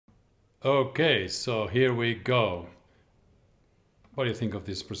Okay, so here we go. What do you think of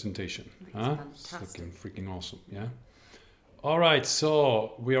this presentation? It's looking freaking awesome, yeah? All right,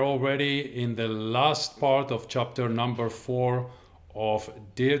 so we are already in the last part of chapter number 4 of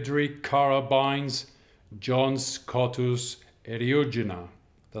Deirdre Carabine's John Scottus Eriugena.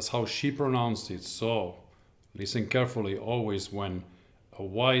 That's how she pronounced it. So listen carefully always when a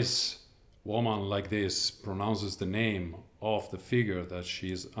wise woman like this pronounces the name of the figure that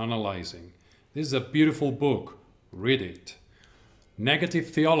she is analyzing. This is a beautiful book. Read it. Negative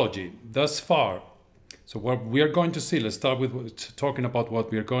theology, thus far. So what we are going to see, let's start with talking about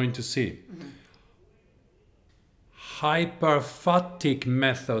what we are going to see. Hyperphatic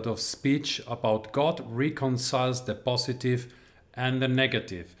method of speech about God reconciles the positive and the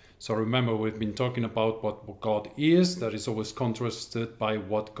negative. So remember, we've been talking about what God is, that is always contrasted by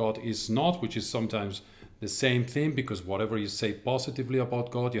what God is not, which is sometimes the same thing, because whatever you say positively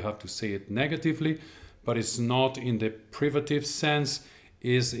about God, you have to say it negatively, but it's not in the privative sense,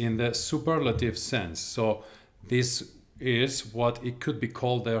 is in the superlative sense. So this is what it could be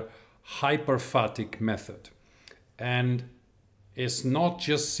called the hyperphatic method. And it's not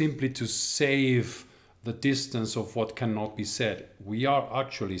just simply to save the distance of what cannot be said. We are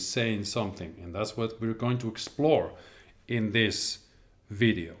actually saying something, and that's what we're going to explore in this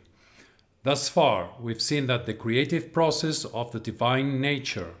video. Thus far, we've seen that the creative process of the divine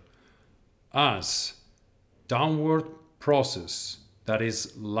nature as downward process, that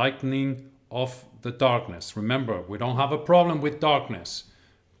is lightening of the darkness. Remember, we don't have a problem with darkness.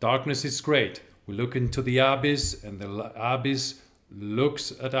 Darkness is great. We look into the abyss and the abyss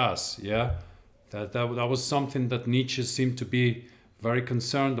looks at us, yeah? That was something that Nietzsche seemed to be very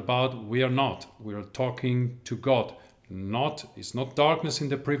concerned about. We are not. We are talking to God. It's not darkness in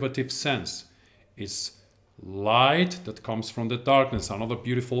the privative sense. It's light that comes from the darkness. Another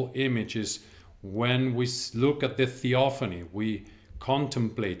beautiful image is when we look at the theophany, we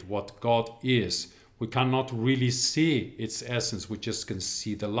contemplate what God is. We cannot really see its essence. We just can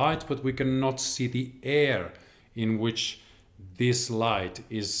see the light, but we cannot see the air in which this light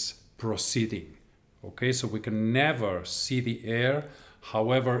is proceeding. Okay, so we can never see the air.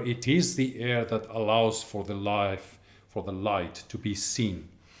 However, it is the air that allows for the light to be seen.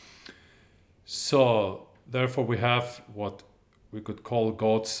 So, therefore, we have what we could call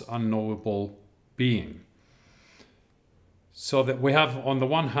God's unknowable being. So that we have, on the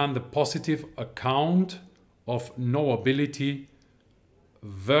one hand, the positive account of knowability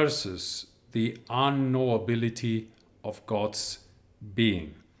versus the unknowability of God's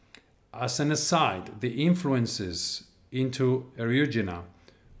being. As an aside, the influences into Eurigena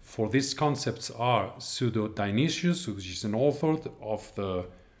for these concepts are Pseudo Dionysius, which is an author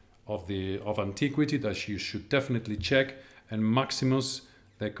of antiquity that you should definitely check, and Maximus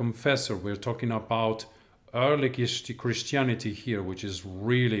the Confessor. We're talking about early Christianity here, which is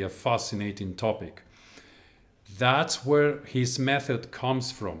really a fascinating topic. That's where his method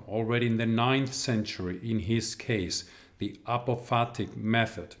comes from, already in the 9th century, in his case, the apophatic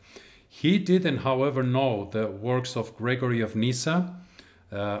method. He didn't, however, know the works of Gregory of Nyssa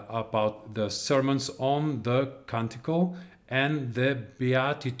about the sermons on the Canticle and the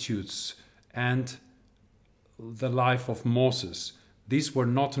Beatitudes and the life of Moses. These were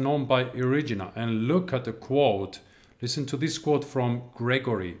not known by Eurigena. And look at the quote. Listen to this quote from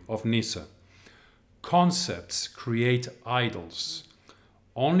Gregory of Nyssa. Concepts create idols.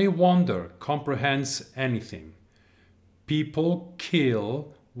 Only wonder comprehends anything. People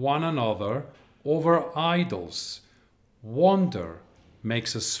kill one another over idols. Wonder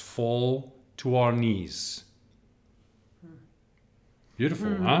makes us fall to our knees.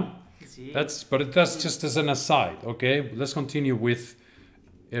 Beautiful, huh? That's just as an aside, okay? Let's continue with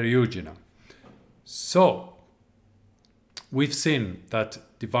Eriugena. So, we've seen that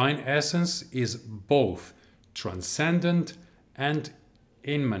divine essence is both transcendent and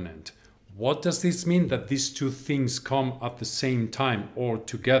immanent. What does this mean, that these two things come at the same time or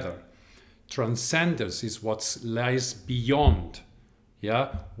together? Transcendence is what lies beyond,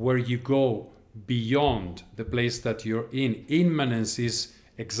 yeah, where you go beyond the place that you're in. Immanence is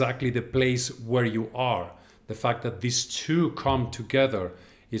exactly the place where you are. The fact that these two come together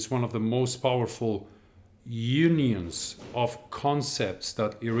is one of the most powerful unions of concepts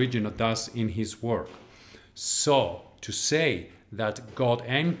that Eurigena does in his work. So, to say that God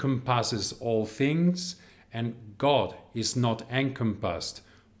encompasses all things and God is not encompassed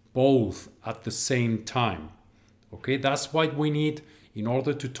both at the same time. Okay, that's what we need in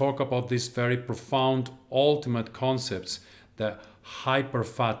order to talk about these very profound ultimate concepts, the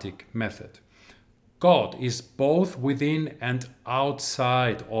hyperphatic method. God is both within and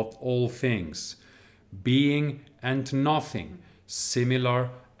outside of all things, being and nothing, similar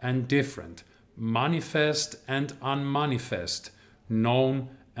and different, manifest and unmanifest, known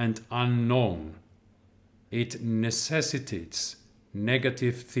and unknown. It necessitates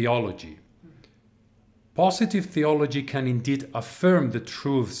negative theology. Positive theology can indeed affirm the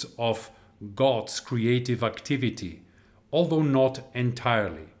truths of God's creative activity, although not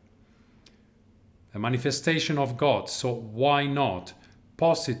entirely. A manifestation of God, so why not?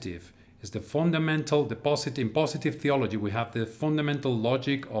 Positive is the fundamental, in positive theology we have the fundamental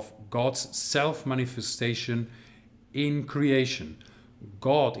logic of God's self-manifestation in creation.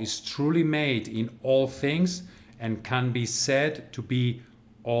 God is truly made in all things and can be said to be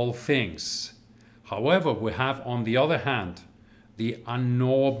all things. However, we have on the other hand the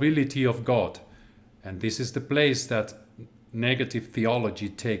unknowability of God, and this is the place that negative theology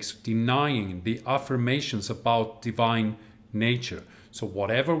takes, denying the affirmations about divine nature. So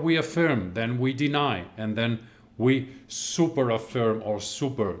whatever we affirm, then we deny, and then we super affirm or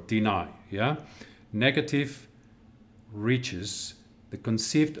super deny. Yeah, negative reaches the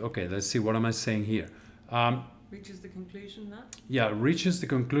conceived. Okay, let's see, what am I saying here? Reaches the conclusion that? Yeah, reaches the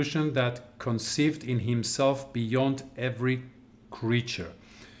conclusion that conceived in himself beyond every creature.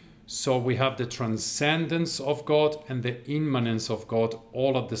 So we have the transcendence of God and the immanence of God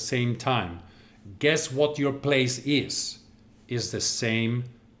all at the same time. Guess what your place is? Is the same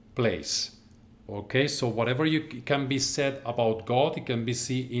place. Okay, so whatever can be said about God, it can be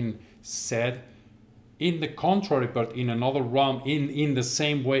said in the contrary, but in another realm, in the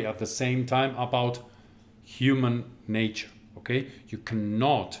same way, at the same time, about human nature. Okay, you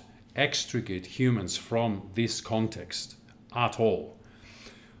cannot extricate humans from this context at all.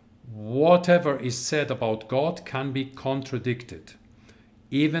 Whatever is said about God can be contradicted.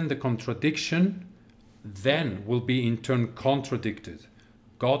 Even the contradiction then will be in turn contradicted.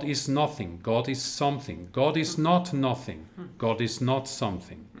 God is nothing, God is something, God is not nothing, God is not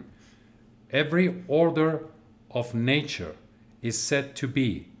something. Every order of nature is said to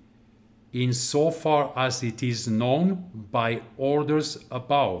be, insofar as it is known by orders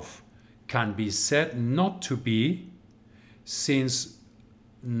above, can be said not to be, since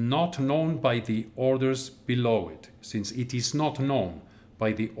not known by the orders below it, since it is not known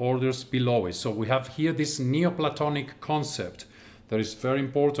by the orders below it. So we have here this Neoplatonic concept that is very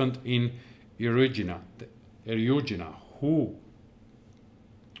important in Eurigena, who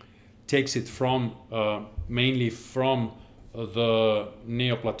takes it from mainly from the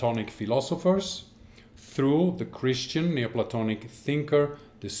Neoplatonic philosophers through the Christian Neoplatonic thinker,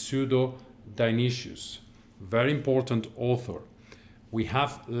 the pseudo-Dionysius. Very important author. We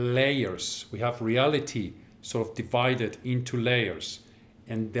have layers, we have reality sort of divided into layers,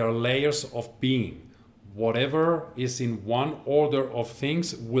 and there are layers of being. Whatever is in one order of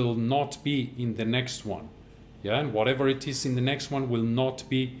things will not be in the next one. Yeah, and whatever it is in the next one will not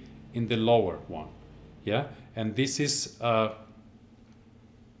be in the lower one. Yeah, and this is a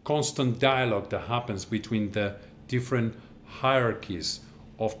constant dialogue that happens between the different hierarchies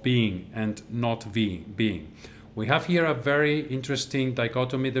of being and not being. We have here a very interesting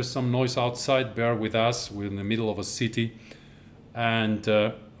dichotomy. There's some noise outside, bear with us. We're in the middle of a city, and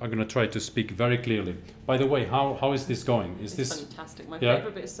I'm going to try to speak very clearly. By the way, how is this going? It's fantastic. My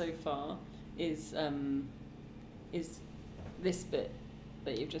favourite bit so far is this bit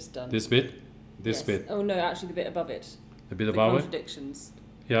that you've just done. This bit? This yes. bit? Oh no, actually the bit above it. The bit above it? The contradictions.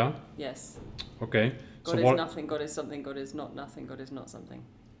 Yeah? Yes. Okay. God is nothing, God is something, God is not nothing, God is not something.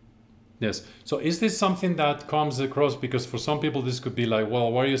 Yes. So is this something that comes across, because for some people this could be like,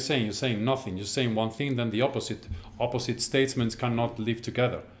 well, what are you saying? You're saying nothing. You're saying one thing, then the opposite. Opposite statements cannot live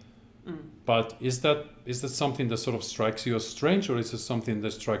together. But is that something that sort of strikes you as strange, or is it something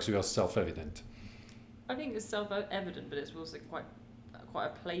that strikes you as self-evident? I think it's self-evident, but it's also quite a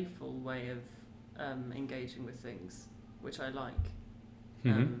playful way of engaging with things, which I like.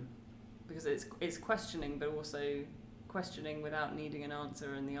 Because it's questioning, but also questioning without needing an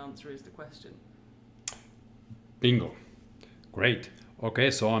answer, and the answer is the question. Bingo. Great. Okay,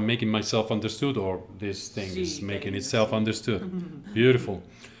 so I'm making myself understood, or this thing is making itself understood. Beautiful.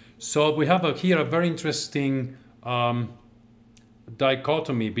 So we have here a very interesting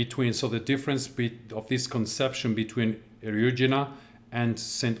dichotomy between, so the difference of this conception between Eurigena and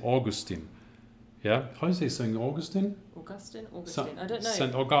St. Augustine. Yeah, how is it, St. Augustine? Augustine? I don't know.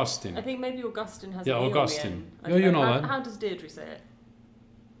 St. Augustine. I think maybe Augustine has an E Augustine. on the end. You know that. How does Deirdre say it?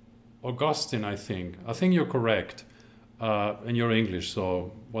 Augustine, I think. I think you're correct. And you're English,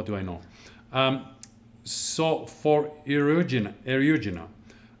 so what do I know? So for Eurigena,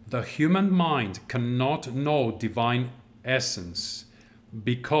 the human mind cannot know divine essence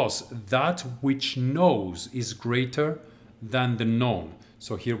because that which knows is greater than the known.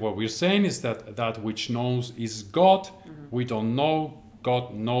 So here what we're saying is that that which knows is God. We don't know.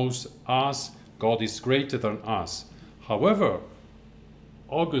 God knows us. God is greater than us. However,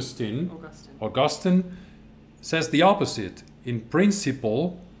 Augustine says the opposite. In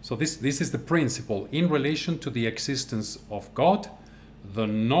principle, so this is the principle, in relation to the existence of God, the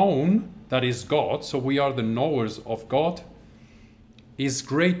known, that is God, so we are the knowers of God, is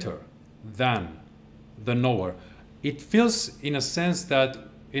greater than the knower. It feels in a sense that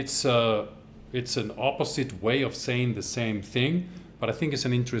it's an opposite way of saying the same thing, but I think it's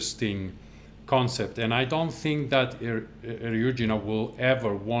an interesting concept, and I don't think that Eurigena will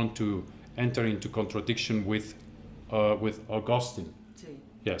ever want to enter into contradiction with Augustine.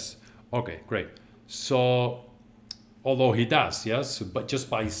 Yes. Okay, great. So, although he does, yes, but just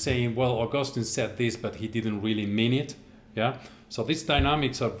by saying, well, Augustine said this, but he didn't really mean it, yeah. So these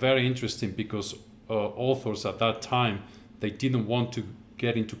dynamics are very interesting because authors at that time, they didn't want to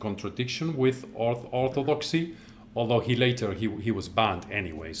get into contradiction with orthodoxy, although he was banned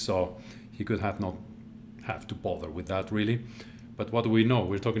anyway, so he could not have to bother with that really. But what do we know?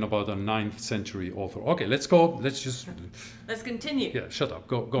 We're talking about a 9th century author. Okay, let's go. Let's continue. Yeah, shut up.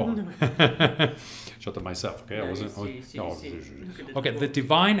 Go on. Shut up myself. Okay, Okay, the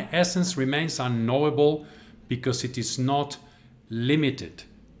divine essence remains unknowable because it is not limited.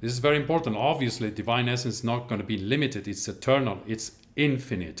 This is very important. Obviously, divine essence is not going to be limited. It's eternal. It's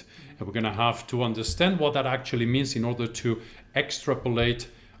infinite. And we're going to have to understand what that actually means in order to extrapolate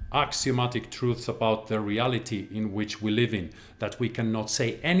axiomatic truths about the reality in which we live in, that we cannot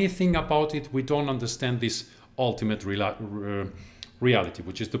say anything about it. We don't understand this ultimate reality,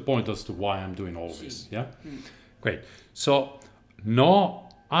 which is the point as to why I'm doing all this. Yeah, great. So no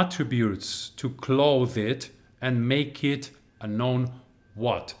attributes to clothe it and make it a known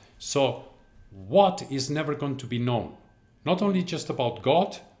what. So what is never going to be known. Not only just about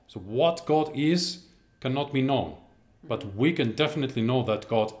God, so what God is cannot be known. But we can definitely know that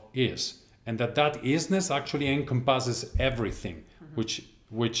God is, and that isness actually encompasses everything,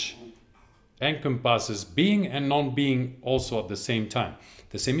 which encompasses being and non-being also at the same time.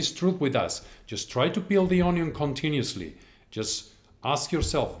 The same is true with us. Just try to peel the onion continuously. Just ask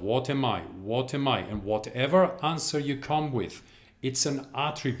yourself, what am I? What am I? And whatever answer you come with, it's an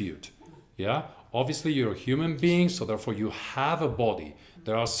attribute. Yeah? Obviously, you're a human being, so therefore you have a body.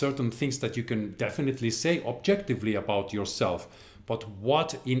 There are certain things that you can definitely say objectively about yourself. But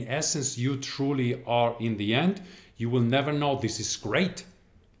what in essence you truly are in the end, you will never know. This is great.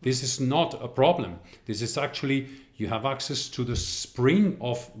 This is not a problem. This is actually, you have access to the spring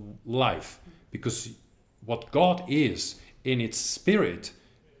of life. Because what God is in its spirit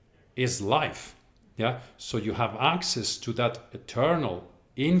is life. Yeah? So you have access to that eternal,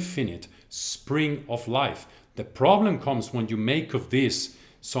 infinite spring of life. The problem comes when you make of this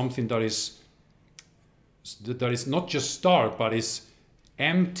something that is not just stark, but is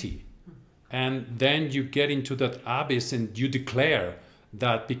empty. And then you get into that abyss and you declare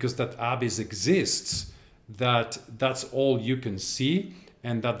that because that abyss exists, that's all you can see,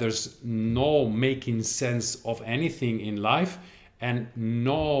 and that there's no making sense of anything in life, and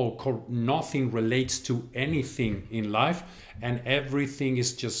nothing relates to anything in life, and everything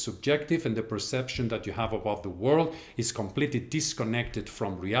is just subjective, and the perception that you have about the world is completely disconnected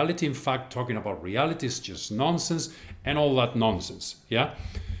from reality. In fact, talking about reality is just nonsense and all that nonsense. Yeah.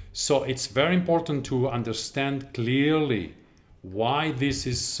 So it's very important to understand clearly why this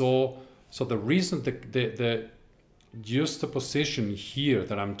is so. So the reason, the juxtaposition here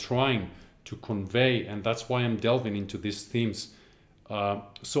that I'm trying to convey, and that's why I'm delving into these themes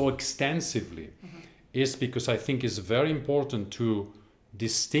so extensively, is because I think it's very important to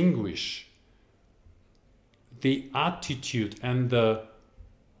distinguish the attitude and the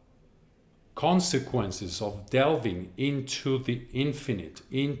consequences of delving into the infinite,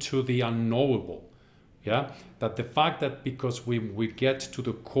 into the unknowable. Yeah, that the fact that because we get to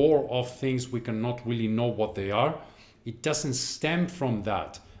the core of things, we cannot really know what they are, it doesn't stem from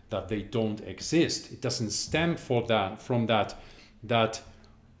that they don't exist. It doesn't stem from that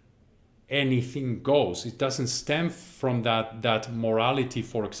anything goes. It doesn't stem from that morality,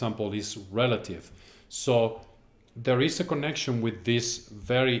 for example, is relative. So there is a connection with these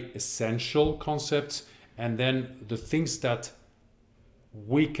very essential concepts, and then the things that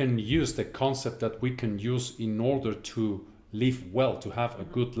we can use, the concept that we can use in order to live well, to have a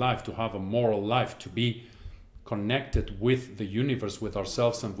good life, to have a moral life, to be connected with the universe, with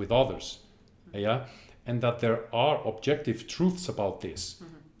ourselves and with others. Yeah? And that there are objective truths about this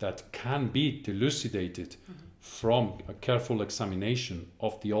that can be elucidated from a careful examination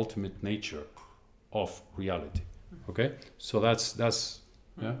of the ultimate nature of reality. Okay, so that's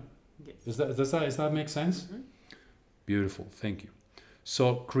yeah. Yes. Does that make sense? Beautiful, thank you.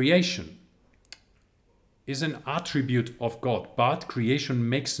 So creation is an attribute of God, but creation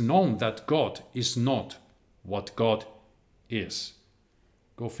makes known that God is not what God is.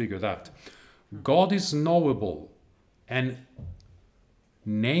 Go figure that. God is knowable and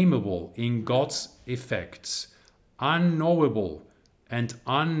nameable in God's effects, unknowable and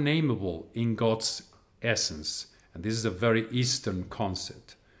unnameable in God's essence. And this is a very Eastern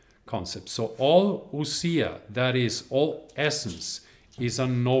concept. So all ousia, that is, all essence, is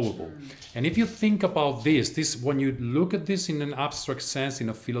unknowable. And if you think about this, when you look at this in an abstract sense, in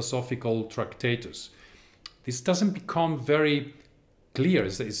a philosophical tractatus, this doesn't become very clear.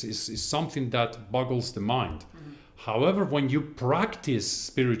 It's something that boggles the mind. However, when you practice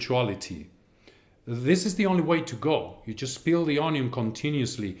spirituality, this is the only way to go. You just peel the onion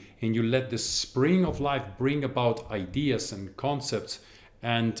continuously and you let the spring of life bring about ideas and concepts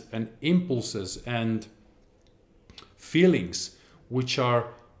and impulses and feelings which are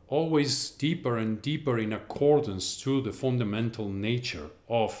always deeper and deeper in accordance to the fundamental nature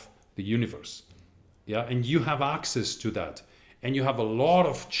of the universe. Yeah, and you have access to that. And you have a lot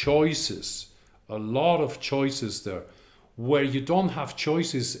of choices there. Where you don't have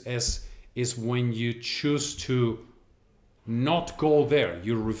choices is when you choose to not go there.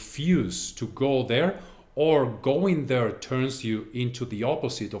 You refuse to go there, or going there turns you into the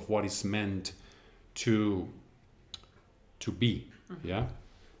opposite of what is meant to be. Yeah,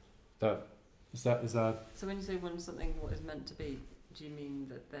 is that. So when you say when something what is meant to be, do you mean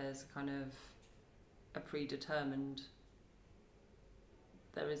that there's kind of a predetermined?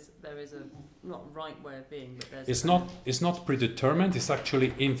 There is a not right way of being, but there's. It's not predetermined. It's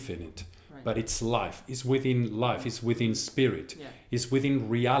actually infinite. Right. But it's life. It's within life. It's within spirit. Yeah. It's within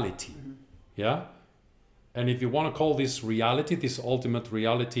reality. Yeah. And if you want to call this reality, this ultimate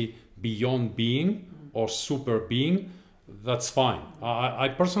reality beyond being or super being, that's fine. I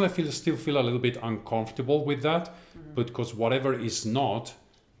personally still feel a little bit uncomfortable with that, because whatever is not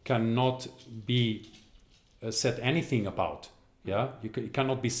cannot be said anything about. Yeah, it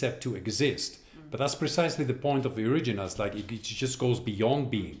cannot be said to exist. But that's precisely the point of Eurigena. It's like it just goes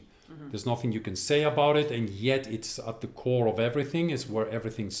beyond being. There's nothing you can say about it, and yet it's at the core of everything. Is where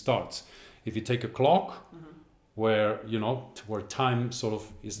everything starts. If you take a clock, where where time sort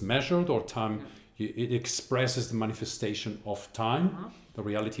of is measured, or time it expresses the manifestation of time, the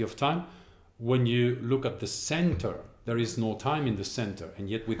reality of time. When you look at the center, there is no time in the center, and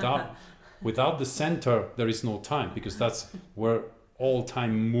yet without the center, there is no time, because that's where all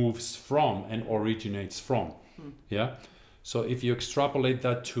time moves from and originates from. Yeah. So if you extrapolate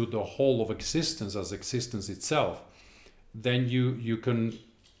that to the whole of existence as existence itself, then you can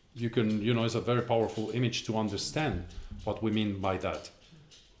it's a very powerful image to understand what we mean by that.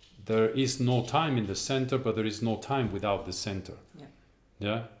 There is no time in the center, but there is no time without the center. Yeah.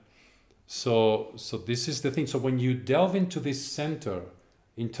 Yeah. So this is the thing. So when you delve into this center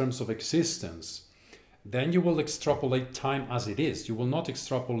in terms of existence, then you will extrapolate time as it is. You will not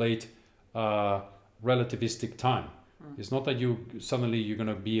extrapolate relativistic time. It's not that suddenly you're going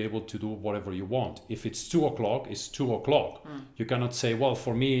to be able to do whatever you want. If it's 2 o'clock, it's 2 o'clock. You cannot say, well,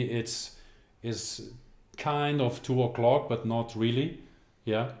 for me it's kind of 2 o'clock, but not really.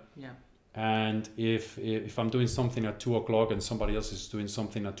 Yeah. Yeah. And if I'm doing something at 2 o'clock and somebody else is doing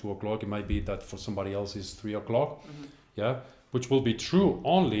something at 2 o'clock, it might be that for somebody else is 3 o'clock. Yeah. Which will be true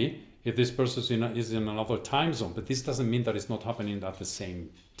only if this person is in another time zone. But this doesn't mean that it's not happening at the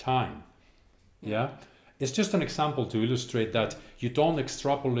same time. Yeah. It's just an example to illustrate that you don't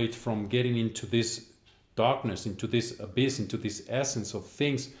extrapolate from getting into this darkness, into this abyss, into this essence of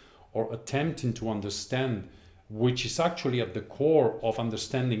things, or attempting to understand, which is actually at the core of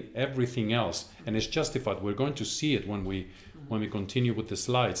understanding everything else. And it's justified. We're going to see it when we continue with the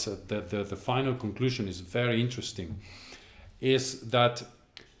slides. The final conclusion is very interesting. Is that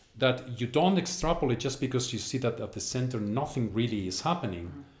you don't extrapolate just because you see that at the center nothing really is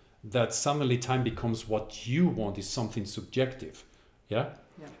happening, that suddenly time becomes what you want is something subjective. Yeah?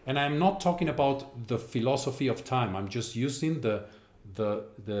 Yeah. And I'm not talking about the philosophy of time. I'm just using the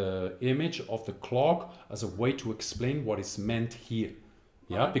image of the clock as a way to explain what is meant here.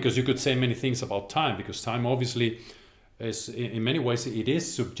 Yeah? Okay. Because you could say many things about time, because time obviously is, in many ways, it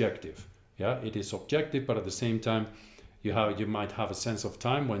is subjective. Yeah? It is objective, but at the same time, you might have a sense of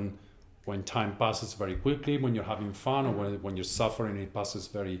time when time passes very quickly, when you're having fun, or when you're suffering, it passes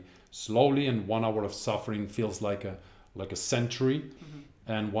very slowly, and 1 hour of suffering feels like a century.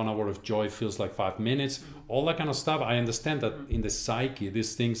 and 1 hour of joy feels like 5 minutes. All that kind of stuff. I understand that in the psyche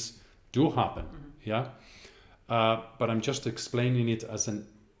these things do happen. Yeah, but I'm just explaining it as an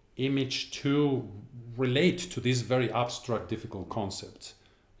image to relate to these very abstract, difficult concepts.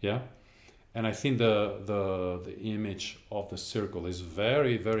 Yeah, and I think the image of the circle is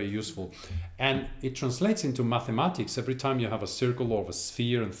very, very useful, and it translates into mathematics. Every time you have a circle or a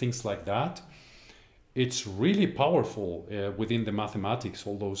sphere and things like that, it's really powerful within the mathematics.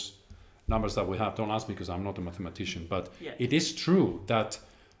 All those numbers that we have. Don't ask me because I'm not a mathematician, but it is true that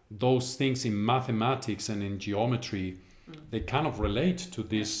those things in mathematics and in geometry, they kind of relate to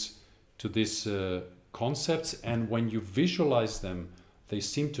these concepts, and when you visualize them, they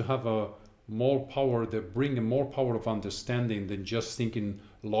seem to have a more power. They bring a more power of understanding than just thinking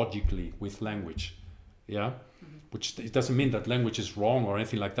logically with language. Yeah, which it doesn't mean that language is wrong or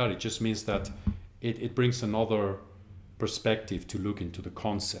anything like that. It just means that it brings another perspective to look into the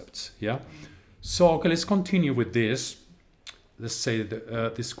concepts. Yeah. So okay, let's continue with this. Let's say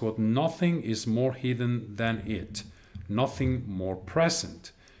this quote: "Nothing is more hidden than it, nothing more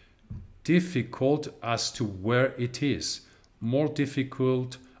present. Difficult as to where it is, more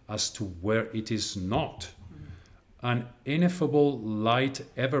difficult as to where it is not. An ineffable light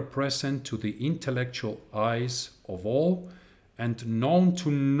ever present to the intellectual eyes of all, and known to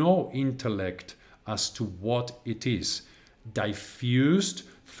no intellect as to what it is, diffused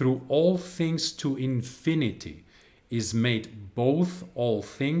through all things to infinity, is made both all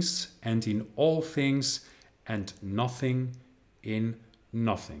things and in all things, and nothing in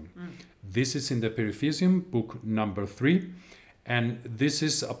nothing." This is in the Periphyseon, book number 3, and this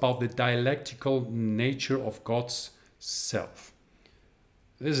is about the dialectical nature of God's self.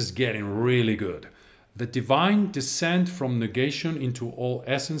 This is getting really good. The divine descent from negation into all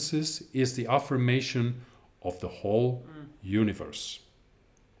essences is the affirmation of the whole universe.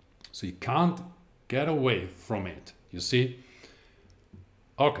 So you can't get away from it, you see?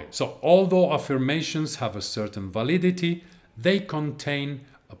 Okay, so although affirmations have a certain validity, they contain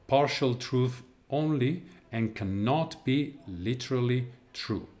a partial truth only and cannot be literally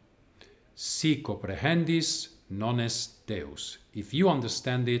true. Si comprehendis, non est Deus. If you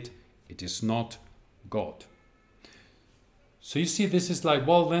understand it, it is not God. So you see, this is like,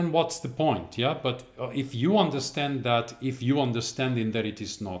 well, then what's the point? Yeah, but if you understand that, if you understand in that it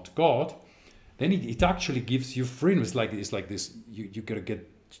is not God, then it actually gives you freedom. It's like this. You gotta get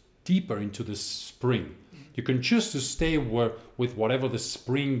deeper into the spring. You can choose to stay with whatever the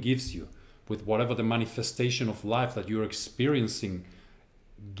spring gives you, with whatever the manifestation of life that you're experiencing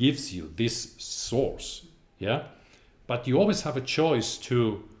gives you, this source. Yeah, but you always have a choice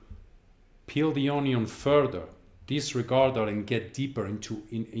to peel the onion further, disregard that, and get deeper into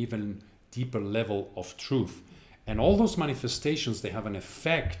an even deeper level of truth. And all those manifestations, they have an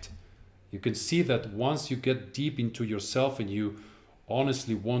effect. You can see that once you get deep into yourself and you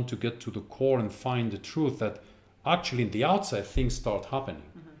honestly want to get to the core and find the truth, that actually in the outside things start happening.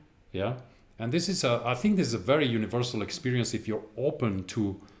 Yeah, and this is I think this is a very universal experience if you're open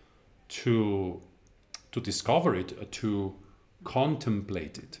to discover it, to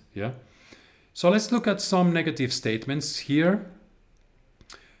contemplate it. Yeah. So let's look at some negative statements here,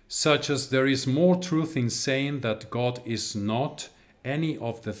 such as: there is more truth in saying that God is not any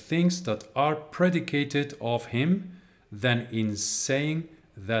of the things that are predicated of him than in saying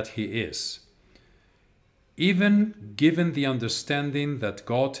that he is. Even given the understanding that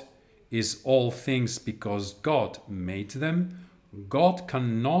God is all things because God made them, God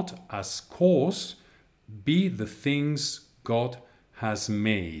cannot as cause be the things God has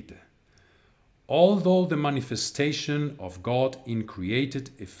made. Although the manifestation of God in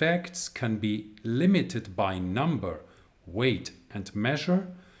created effects can be limited by number, weight, and measure,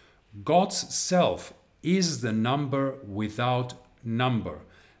 God's self is the number without number,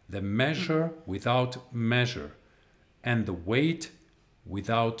 the measure without measure, and the weight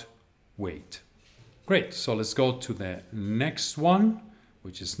without weight. Great, so let's go to the next one,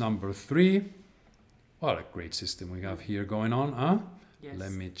 which is number 3. What a great system we have here going on, huh? Yes.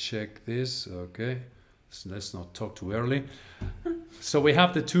 Let me check this. Okay, so let's not talk too early. So we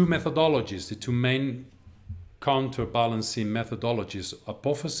have the two methodologies, the two main counterbalancing methodologies,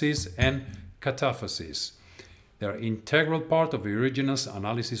 apophasis and cataphasis. They're an integral part of Eurygena's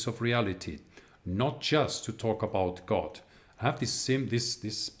analysis of reality, not just to talk about God. I have this I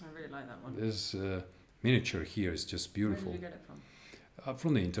really like that one. This miniature here is just beautiful. Where did you get it from?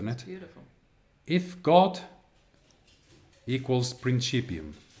 From the internet. It's beautiful. If God equals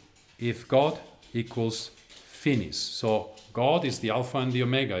principium, if God equals finis. So God is the Alpha and the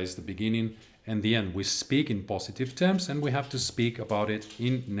Omega, is the beginning In the end, we speak in positive terms and we have to speak about it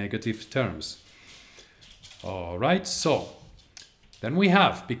in negative terms. All right, so then we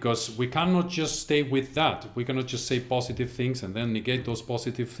have, because we cannot just stay with that. We cannot just say positive things and then negate those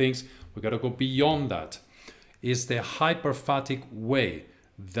positive things. We got to go beyond that. Is the hyperphatic way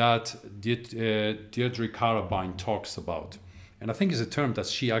that Deirdre Carabine talks about. And I think it's a term that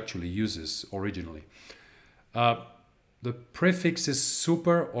she actually uses originally. The prefixes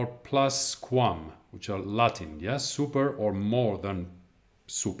super or plus quam, which are Latin, yes? Super or more than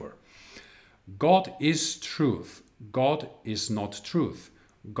super. God is truth. God is not truth.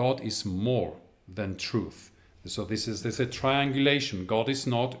 God is more than truth. So there's a triangulation. God is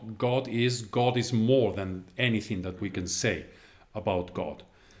not, God is more than anything that we can say about God.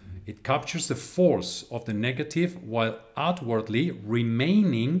 It captures the force of the negative while outwardly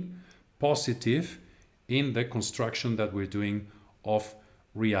remaining positive in the construction that we're doing of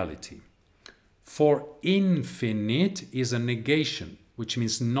reality. For infinite is a negation, which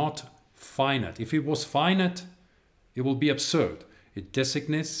means not finite. If it was finite, it will be absurd. It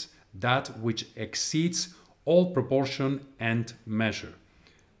designates that which exceeds all proportion and measure.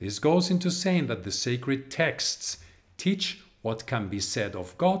 This goes into saying that the sacred texts teach what can be said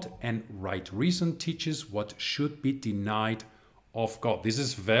of God, and right reason teaches what should be denied of God. This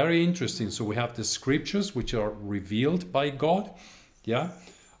is very interesting. So we have the scriptures which are revealed by God, yeah,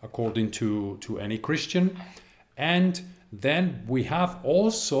 according to any Christian. And then we have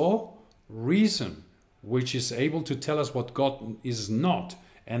also reason, which is able to tell us what God is not.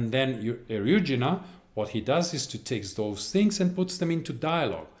 And then Eurigena, what he does is to take those things and puts them into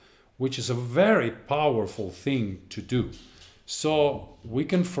dialogue, which is a very powerful thing to do. So we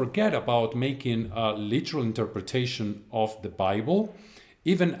can forget about making a literal interpretation of the Bible,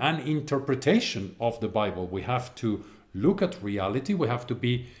 even an interpretation of the Bible. We have to look at reality. We have to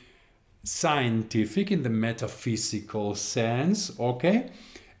be scientific in the metaphysical sense, okay?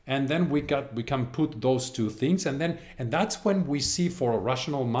 And then we can put those two things, and that's when we see, for a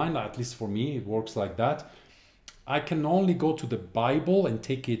rational mind, at least for me, it works like that. I can only go to the Bible and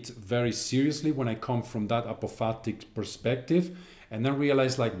take it very seriously when I come from that apophatic perspective, and then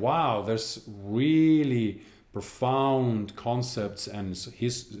realize, like, wow, there's really profound concepts and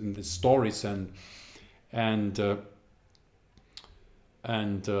the stories and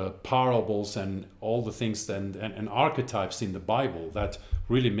parables and all the things and archetypes in the Bible that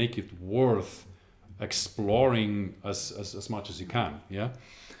really make it worth exploring as much as you can. Yeah.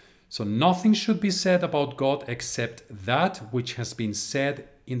 So nothing should be said about God except that which has been said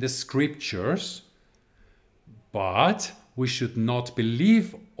in the scriptures, but we should not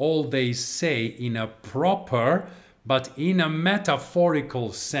believe all they say in a proper but in a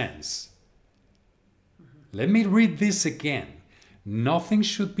metaphorical sense. Let me read this again. Nothing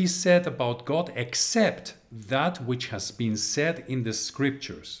should be said about God except that which has been said in the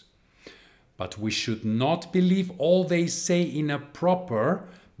scriptures. But we should not believe all they say in a proper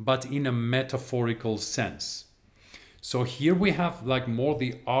but in a metaphorical sense. So here we have like more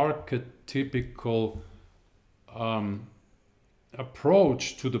the archetypical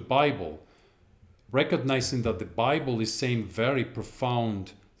approach to the Bible, recognizing that the Bible is saying very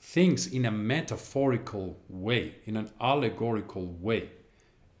profound things in a metaphorical way, in an allegorical way,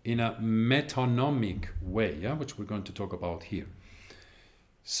 in a metonymic way, yeah, which we're going to talk about here.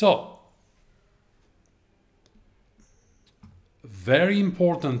 So, very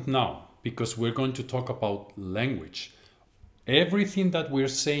important now, because we're going to talk about language. Everything that we're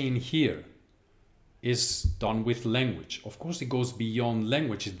saying here is done with language. Of course, it goes beyond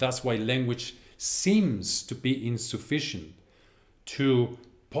language. That's why language seems to be insufficient to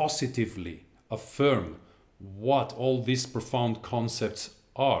positively affirm what all these profound concepts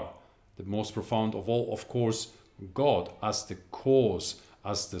are. The most profound of all, of course, God as the cause,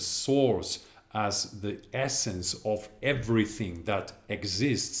 as the source, as the essence of everything that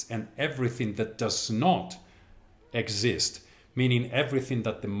exists and everything that does not exist, meaning everything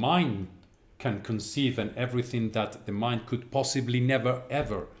that the mind can conceive and everything that the mind could possibly never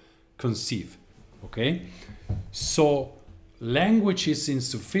ever conceive. Okay? So language is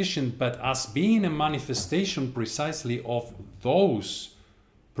insufficient, but as being a manifestation precisely of those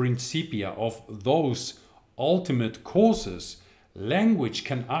principia, of those ultimate causes, language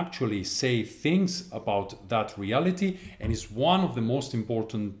can actually say things about that reality, and is one of the most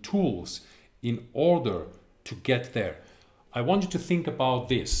important tools in order to get there. I want you to think about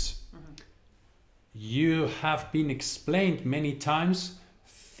this. You have been explained many times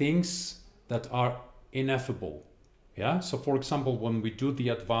things that are ineffable. Yeah. So, for example, when we do the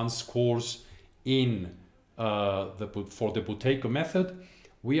advanced course in for the Buteyko method,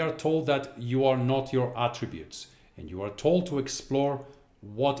 we are told that you are not your attributes, and you are told to explore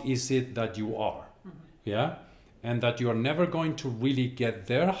what is it that you are. Yeah, and that you are never going to really get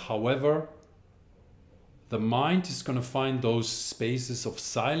there. However, the mind is going to find those spaces of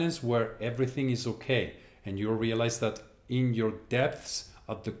silence where everything is okay, and you realize that in your depths,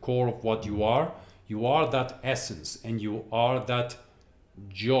 at the core of what you are that essence, and you are that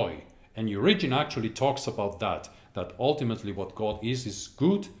joy. And Eurigena actually talks about that ultimately what God is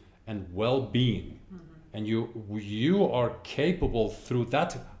good and well-being. And you are capable through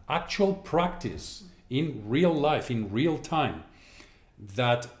that actual practice in real life, in real time,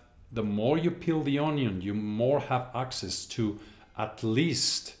 that the more you peel the onion, you more have access to at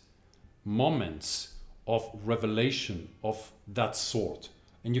least moments of revelation of that sort.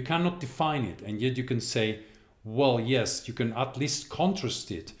 And you cannot define it, and yet you can say, well, yes, you can at least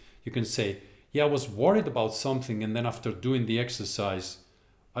contrast it. You can say, yeah, I was worried about something, and then after doing the exercise,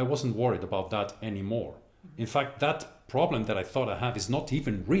 I wasn't worried about that anymore. In fact, that problem that I thought I have is not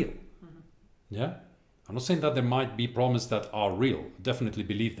even real. Yeah? I'm not saying that there might be problems that are real. I definitely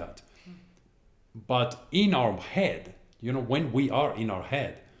believe that. But in our head, you know, when we are in our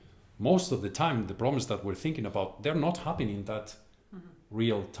head, most of the time, the problems that we're thinking about, they're not happening in that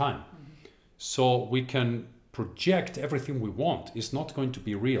real time. So we can project everything we want. It's not going to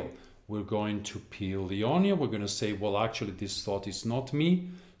be real. We're going to peel the onion. We're going to say, well, actually, this thought is not me.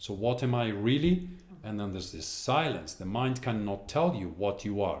 So what am I really? And then there's this silence. The mind cannot tell you what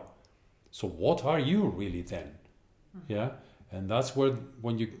you are. So what are you really then? Yeah, and that's where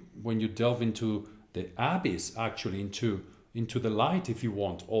when you delve into the abyss, actually into the light, if you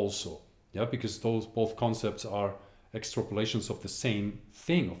want, also. Yeah, because those both concepts are extrapolations of the same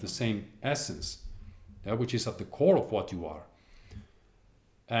thing, of the same essence, yeah, which is at the core of what you are.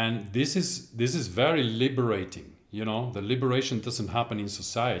 And this is very liberating. You know, the liberation doesn't happen in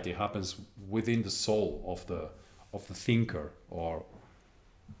society; it happens within the soul of the thinker, or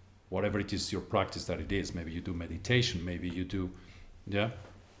whatever it is your practice that it is. Maybe you do meditation, maybe you do, yeah.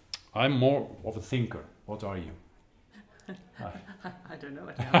 I'm more of a thinker. What are you? I don't know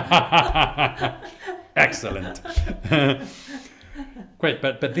what I am. Excellent. Great,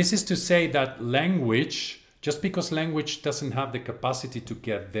 but this is to say that language, just because language doesn't have the capacity to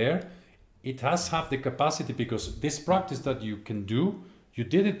get there, it has have the capacity, because this practice that you can do, you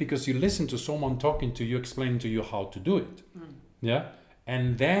did it because you listened to someone talking to you, explaining to you how to do it. Yeah?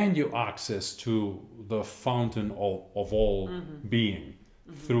 And then you access to the fountain of all being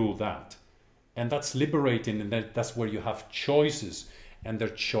through that. And that's liberating, and that's where you have choices. And they're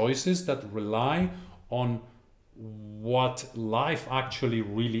choices that rely on what life actually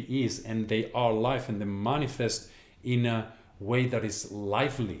really is. And they are life, and they manifest in a way that is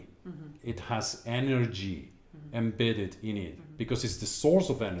lively. It has energy embedded in it, because it's the source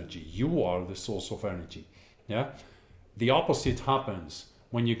of energy. You are the source of energy. Yeah. The opposite happens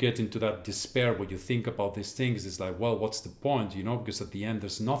when you get into that despair, where you think about these things. It's like, well, what's the point? You know, because at the end,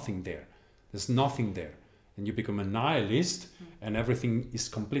 there's nothing there. There's nothing there. And you become a nihilist, and everything is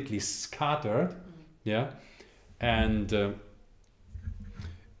completely scattered. Yeah. And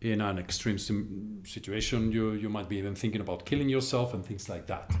in an extreme situation, you might be even thinking about killing yourself and things like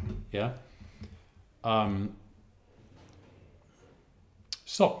that. Yeah.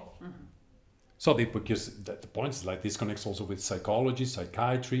 Because the point is, like, this connects also with psychology,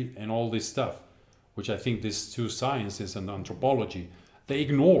 psychiatry, and all this stuff, which I think these two sciences and anthropology, they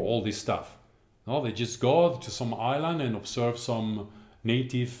ignore all this stuff. No, they just go to some island and observe some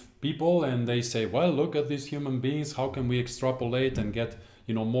native people, and they say, well, look at these human beings. How can we extrapolate and get,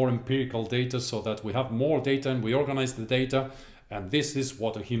 you know, more empirical data, so that we have more data and we organize the data, and this is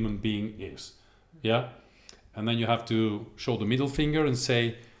what a human being is. Yeah. And then you have to show the middle finger and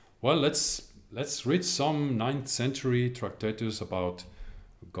say, well, let's read some 9th century tractatus about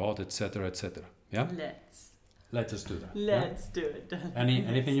God, etc., etc. Yeah. Let us do that. Let's do it.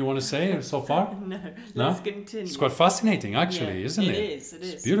 Anything you want to say so far? No. Let's continue. It's quite fascinating, actually, isn't it? It is.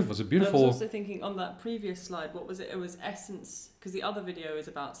 It's beautiful. It's a beautiful. But I was also thinking on that previous slide, what was it? It was essence, because the other video is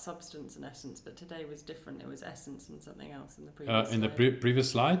about substance and essence, but today was different. It was essence and something else in the previous slide. In the previous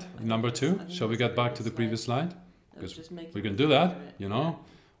slide, number 2. Shall we get back to the previous slide? Because we can do that, you know.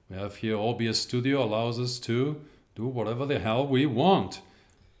 We have here OBS Studio allows us to do whatever the hell we want,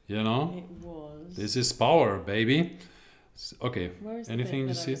 you know. It was. This is power, baby. Okay. Where is anything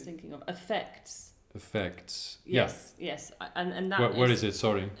the you bit see? I was thinking of? Effects. Effects. Yes. And that. Where is it?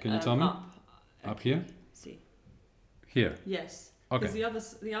 Sorry, can you tell me? Up here. See. Here. Yes. Okay.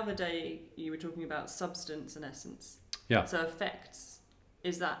 Because the other day you were talking about substance and essence. Yeah. So effects,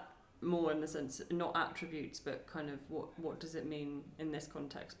 is that more in the sense, not attributes, but kind of what does it mean in this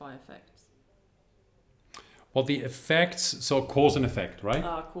context by effects? Well, the effects, so cause and effect, right?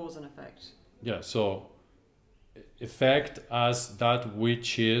 Cause and effect. Yeah, so effect as that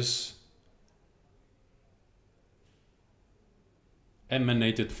which is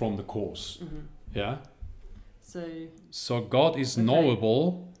emanated from the cause. Yeah. So God is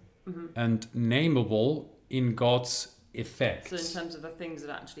knowable and nameable in God's effects. So in terms of the things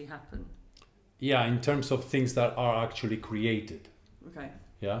that actually happen. Yeah, in terms of things that are actually created. Okay.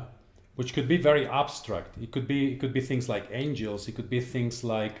 Yeah, which could be very abstract. It could be things like angels. It could be things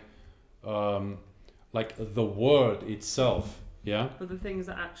like the word itself. Yeah. But the things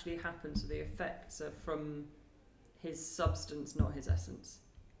that actually happen, so the effects are from his substance, not his essence.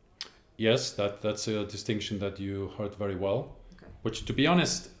 Yes, that's a distinction that you heard very well. Okay. Which, to be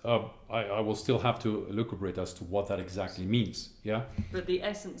honest, I will still have to elucubrate as to what that exactly means. Yeah. But the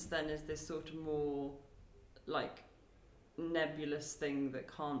essence then is this sort of more like nebulous thing that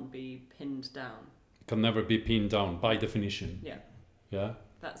can't be pinned down. It can never be pinned down by definition. Yeah. Yeah.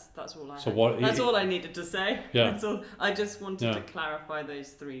 That's all I. So had. That's all I needed to say. Yeah. That's all. I just wanted to clarify those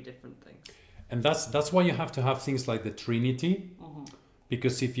three different things. And that's why you have to have things like the Trinity,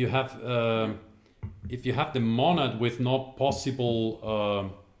 because if you have the monad with no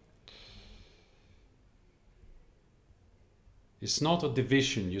possible, it's not a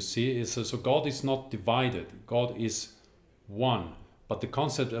division. You see, so God is not divided. God is one. But the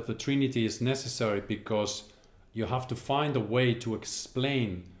concept of the Trinity is necessary because you have to find a way to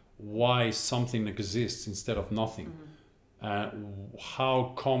explain why something exists instead of nothing.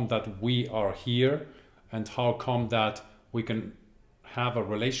 How come that we are here, and how come that we can have a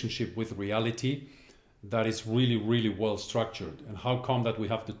relationship with reality that is really, really well structured, and how come that we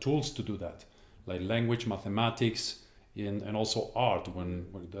have the tools to do that, like language, mathematics, and also art, when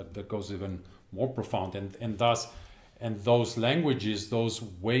that goes even more profound, and those languages, those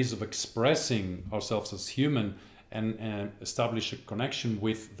ways of expressing ourselves as human, and establish a connection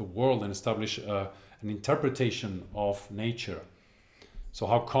with the world, and establish an interpretation of nature. So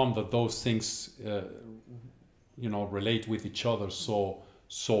how come that those things, relate with each other so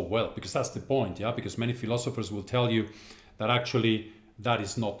well? Because that's the point, yeah. Because many philosophers will tell you that actually that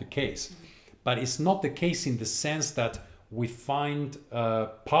is not the case. But it's not the case in the sense that we find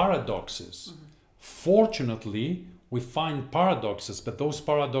paradoxes. Fortunately, we find paradoxes, but those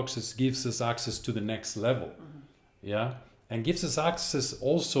paradoxes gives us access to the next level, yeah, and gives us access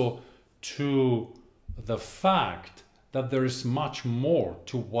also to the fact that there is much more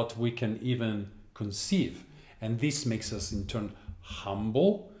to what we can even conceive, and this makes us in turn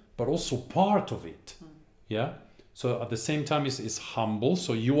humble, but also part of it, yeah. So at the same time is humble.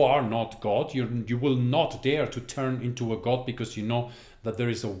 So you are not God. You will not dare to turn into a God, because you know that there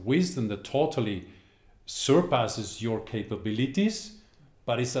is a wisdom that totally surpasses your capabilities,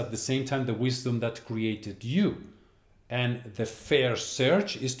 but it's at the same time the wisdom that created you. And the fair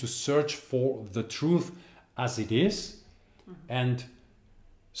search is to search for the truth as it is, and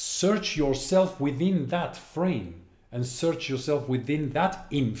search yourself within that frame, and search yourself within that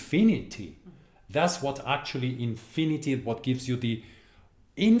infinity. That's what actually infinity, what gives you the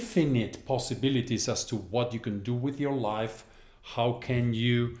infinite possibilities as to what you can do with your life. How can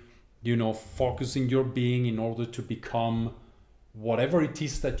you, focus in your being in order to become whatever it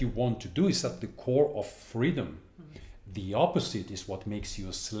is that you want to do, is at the core of freedom. The opposite is what makes you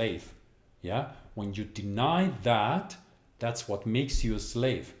a slave. Yeah? When you deny that, that's what makes you a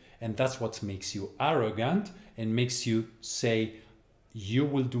slave. And that's what makes you arrogant and makes you say, you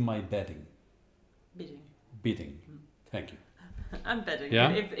will do my bidding. Bidding. Thank you. And bidding.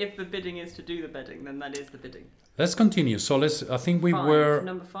 Yeah? If the bidding is to do the bidding, then that is the bidding. Let's continue. So I think we were...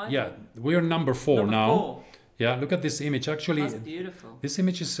 Number 5? Yeah, we are number 4 now. 4. Yeah, look at this image. Actually, that's beautiful. This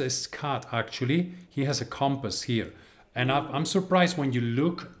image is a cat, actually. He has a compass here. And I'm surprised when you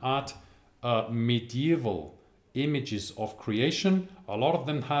look at medieval images of creation, a lot of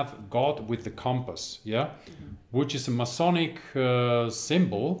them have God with the compass, yeah, which is a Masonic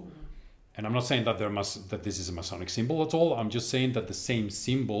symbol. And I'm not saying that that this is a Masonic symbol at all. I'm just saying that the same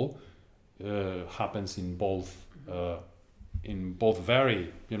symbol happens in both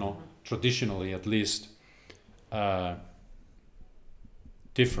very, traditionally at least,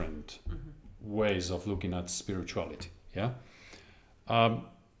 different ways of looking at spirituality. Yeah,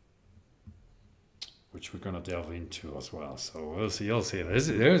 which we're going to delve into as well. So we'll see. You'll see. This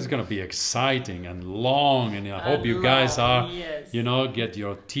is going to be exciting and long, and I hope you guys are, get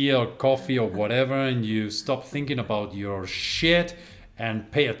your tea or coffee or whatever, and you stop thinking about your shit and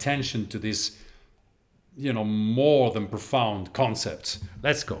pay attention to this, more than profound concepts.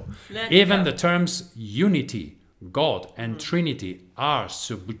 Let's go. Even the terms unity, God, and Trinity are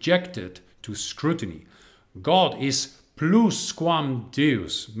subjected to scrutiny. God is plus quam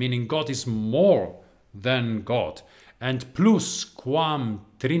Deus, meaning God is more than God, and plus quam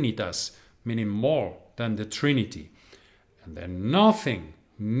Trinitas, meaning more than the Trinity. And then nothing,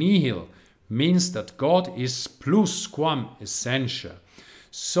 nihil, means that God is plus quam essentia.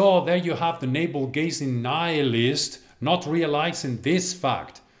 So there you have the navel-gazing nihilist not realizing this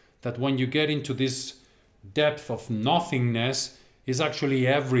fact, that when you get into this depth of nothingness, is actually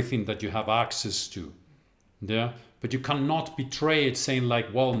everything that you have access to. Yeah? But you cannot betray it saying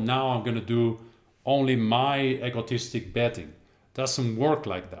like, well, now I'm going to do only my egotistic betting. Doesn't work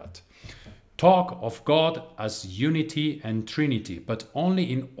like that. Talk of God as unity and Trinity, but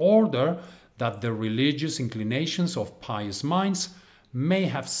only in order that the religious inclinations of pious minds may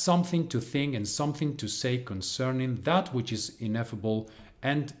have something to think and something to say concerning that which is ineffable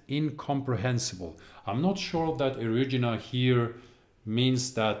and incomprehensible. I'm not sure that Eurigena here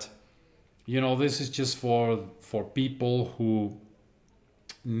means that, this is just for people who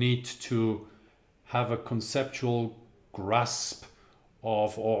need to have a conceptual grasp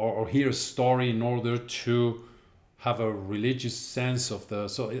of or hear a story in order to have a religious sense of the.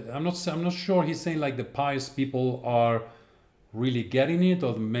 So I'm not sure he's saying like the pious people are really getting it,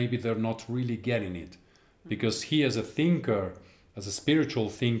 or maybe they're not really getting it, because he as a thinker, as a spiritual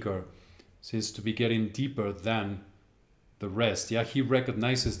thinker, seems to be getting deeper than the rest. Yeah, he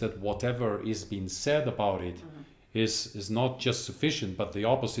recognizes that whatever is being said about it is not just sufficient, but the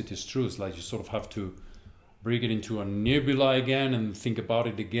opposite is true. It's like you sort of have to bring it into a nebula again and think about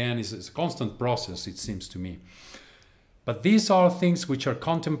it again. It's a constant process, it seems to me. But these are things which are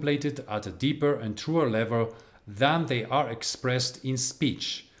contemplated at a deeper and truer level than they are expressed in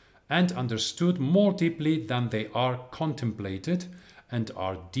speech, and understood more deeply than they are contemplated, and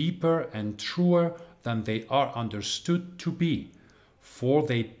are deeper and truer than they are understood to be, for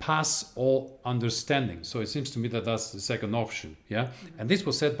they pass all understanding. So it seems to me that that's the second option. Yeah, and this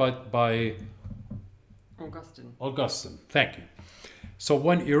was said by Augustine. Thank you. So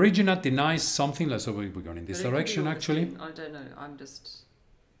when Eurigena denies something, so we're going in this direction actually. I don't know. I'm just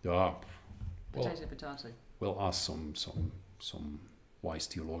potato. We'll ask some wise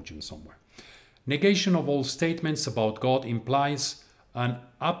theologian somewhere. Negation of all statements about God implies an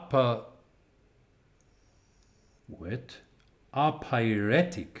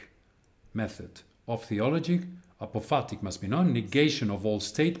apeiretic method of theology. Apophatic must be known. Negation of all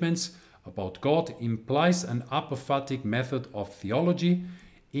statements about God implies an apophatic method of theology,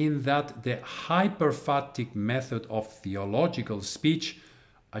 in that the hyperphatic method of theological speech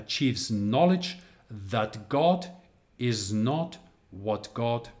achieves knowledge that God is not what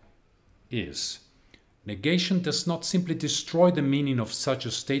God is. Negation does not simply destroy the meaning of such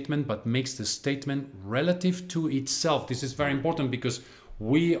a statement, but makes the statement relative to itself. This is very important because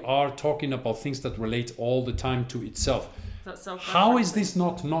we are talking about things that relate all the time to itself. How is this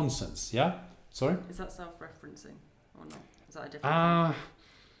not nonsense? Yeah? Sorry? Is that self-referencing or not? Is that a different thing?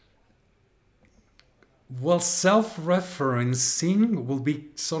 Well, self-referencing will be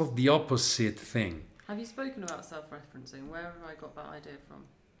sort of the opposite thing. Have you spoken about self-referencing? Where have I got that idea from?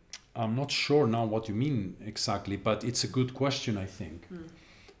 I'm not sure now what you mean exactly, but it's a good question, I think.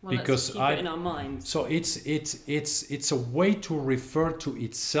 Well, because let's keep it in our minds. So it's a way to refer to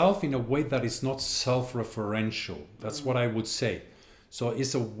itself in a way that is not self-referential. That's what I would say. So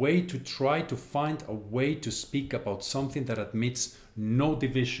it's a way to try to find a way to speak about something that admits no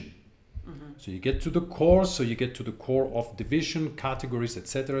division. So you get to the core, of division, categories,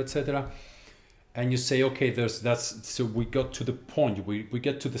 etc., and you say, okay, so we got to the point, we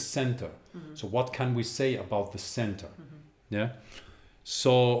get to the center. So what can we say about the center? Yeah.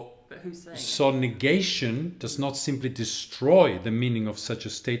 So, but who's saying so negation does not simply destroy the meaning of such a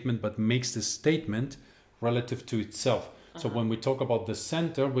statement, but makes the statement relative to itself. So when we talk about the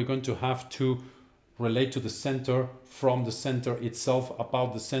center, we're going to have to relate to the center from the center itself,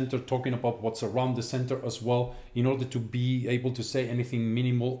 about the center, talking about what's around the center as well, in order to be able to say anything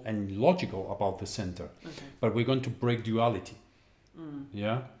minimal and logical about the center. But we're going to break duality.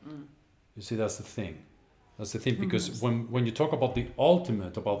 Yeah? You see, that's the thing. That's the thing, because when you talk about the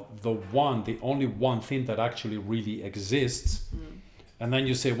ultimate, about the only one thing that actually really exists, and then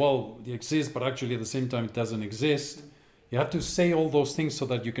you say, well, it exists, but actually at the same time it doesn't exist, you have to say all those things so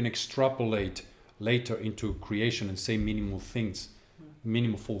that you can extrapolate later into creation and say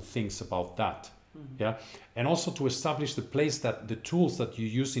meaningful things about that. Yeah, and also to establish the place, that the tools that you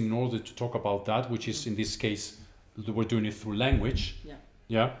use in order to talk about that, which is in this case we're doing it through language.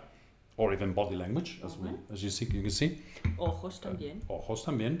 Yeah, or even body language, as you can see. Ojos también. Ojos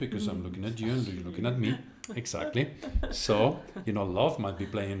también, because I'm looking at you and you're looking at me. Exactly. So, love might be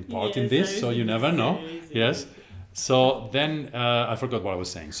playing part in this, so you never know. Yes. So then, I forgot what I was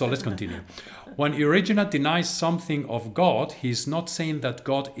saying. So let's continue. When Eurigena denies something of God, he is not saying that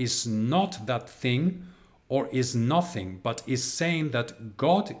God is not that thing or is nothing, but is saying that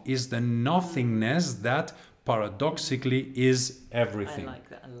God is the nothingness that paradoxically is everything. I like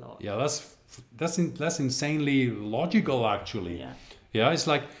that a lot. Yeah, that's insanely logical, actually. Yeah, it's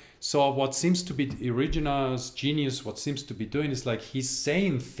like, so what seems to be Eurigena's genius, what seems to be doing is like he's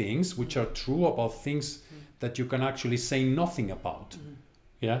saying things which are true about things that you can actually say nothing about.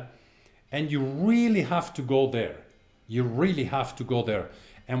 Yeah, and you really have to go there. You really have to go there.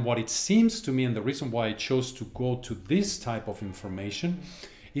 And what it seems to me, and the reason why I chose to go to this type of information,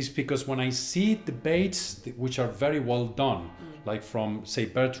 is because when I see debates which are very well done, like from, say,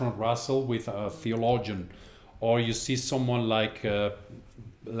 Bertrand Russell with a theologian, or you see someone like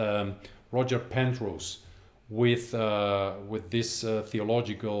Roger Penrose with this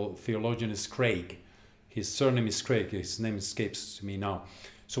theologian is Craig. His surname is Craig. His name escapes me now.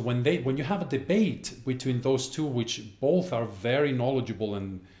 So when you have a debate between those two, which both are very knowledgeable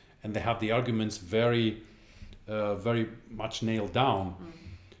and they have the arguments very very much nailed down,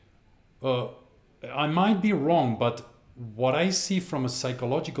 I might be wrong, but what I see from a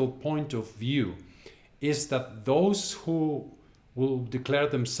psychological point of view is that those who will declare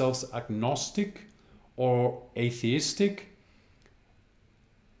themselves agnostic or atheistic,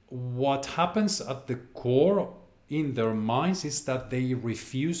 what happens at the core in their minds is that they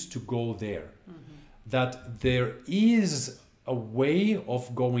refuse to go there. That there is a way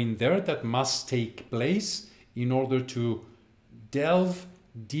of going there that must take place in order to delve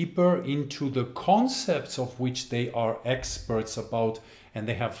deeper into the concepts of which they are experts about and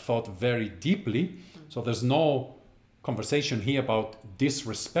they have thought very deeply. So there's no conversation here about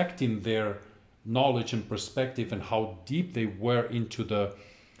disrespecting their knowledge and perspective and how deep they were into the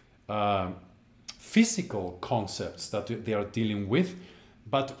physical concepts that they are dealing with.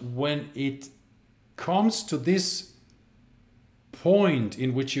 But when it comes to this point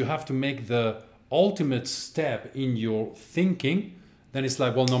in which you have to make the ultimate step in your thinking, then it's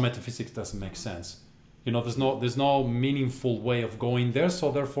like, well, no, metaphysics doesn't make sense. There's no meaningful way of going there,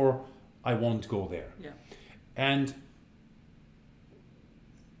 so therefore I won't go there. Yeah. And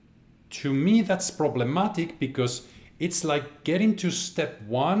to me that's problematic, because it's like getting to step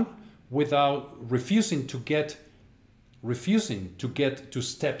one without refusing to get to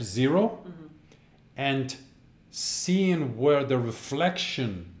step zero, and seeing where the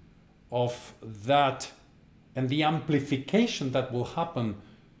reflection of that and the amplification that will happen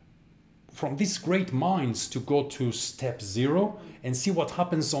from these great minds to go to step zero and see what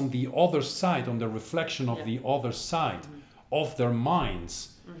happens on the other side, on the reflection of the other side of their minds.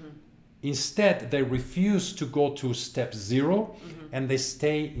 Instead, they refuse to go to step zero and they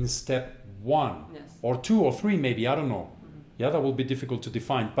stay in step one or two or three, maybe, I don't know. Yeah, that will be difficult to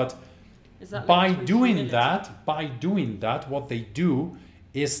define. But by doing that, what they do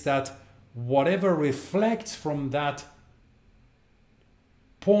is that whatever reflects from that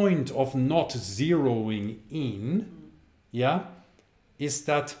point of not zeroing in, is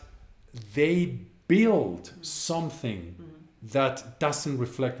that they build something that doesn't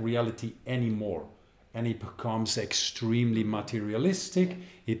reflect reality anymore. And it becomes extremely materialistic,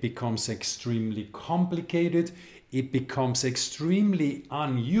 it becomes extremely complicated, it becomes extremely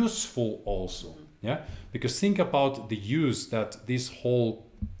unuseful also. Because think about the use that this whole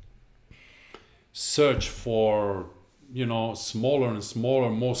search for smaller and smaller,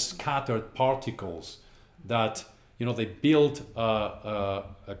 more scattered particles, that they build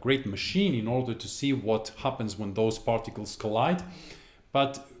a great machine in order to see what happens when those particles collide,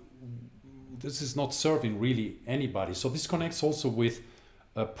 but this is not serving really anybody. So this connects also with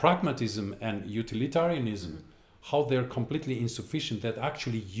pragmatism and utilitarianism, how they're completely insufficient, that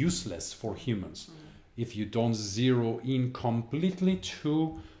actually useless for humans if you don't zero in completely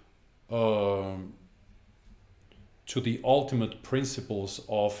to the ultimate principles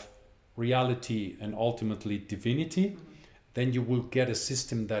of reality and ultimately divinity. Then you will get a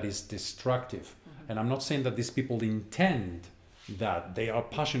system that is destructive. And I'm not saying that these people intend that. They are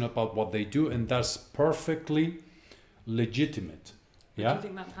passionate about what they do, and that's perfectly legitimate. Do you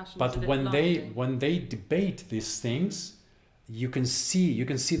think that passion But is a bit when they debate these things, you can see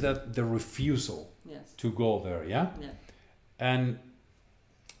that the refusal to go there. And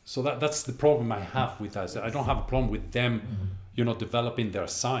so that's the problem I have with that. I don't have a problem with them, developing their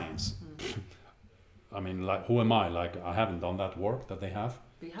science. I mean, like, who am I? Like, I haven't done that work that they have.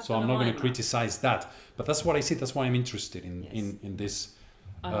 So I'm not going to criticize that. But that's what I see. That's why I'm interested in this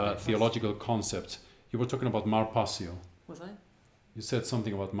theological concept. You were talking about mar passio. Was I? You said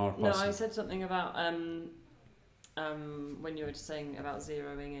something about mar passio. No, I said something about when you were saying about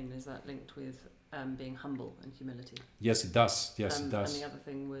zeroing in. Is that linked with being humble and humility? Yes, it does. Yes, it does. And the other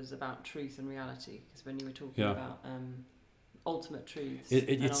thing was about truth and reality, because when you were talking about ultimate truths,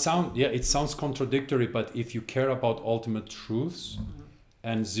 it sounds contradictory. But if you care about ultimate truths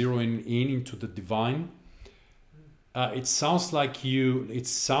and zeroing in into the divine, it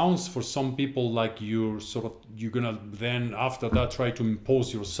sounds for some people like you're gonna then after that try to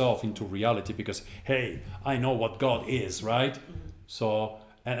impose yourself into reality because, hey, I know what God is, right? So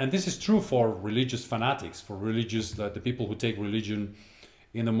and this is true for religious fanatics, for religious, the people who take religion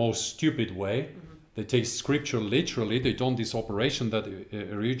in the most stupid way. They take scripture literally. They don't this operation that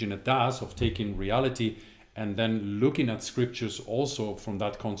Eurigena does of taking reality and then looking at scriptures also from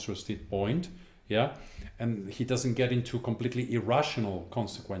that contrasted point. Yeah, and he doesn't get into completely irrational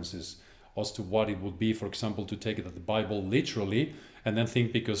consequences as to what it would be, for example, to take the Bible literally and then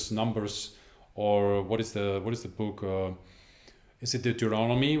think because Numbers, or what is the book? Is it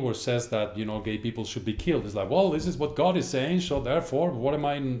Deuteronomy, where it says that gay people should be killed? It's like, well, this is what God is saying, so therefore,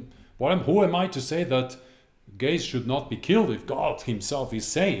 who am I to say that gays should not be killed if God Himself is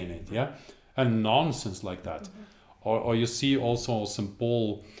saying it? Yeah, and nonsense like that. Or you see also St.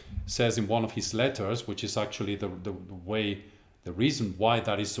 Paul says in one of his letters, which is actually the reason why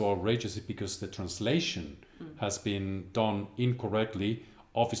that is so outrageous is because the translation has been done incorrectly,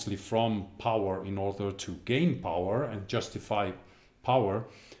 obviously from power in order to gain power and justify power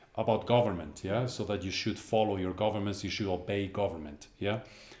about government, so that you should follow your governments, you should obey government.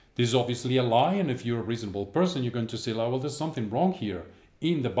 This is obviously a lie, and if you're a reasonable person, you're going to say, well, there's something wrong here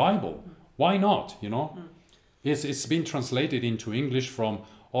in the Bible. Why not? It's been translated into English from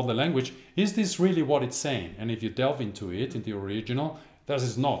other language. Is this really what it's saying? And if you delve into it, in the original, that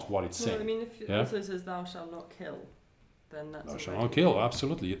is not what it's saying. I mean, if it also says thou shalt not kill, then that's... Thou shalt not kill,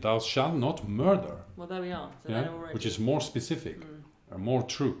 absolutely. Thou shalt not murder. Well, there we are. So then already... Which is more specific, or more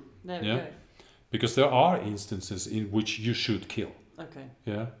true. There we go. Because there are instances in which you should kill. Okay.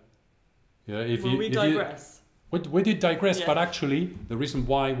 Yeah. We digress. We did digress, but actually the reason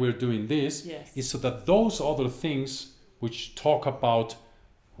why we're doing this is so that those other things which talk about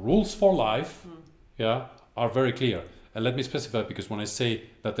rules for life are very clear. And let me specify, because when I say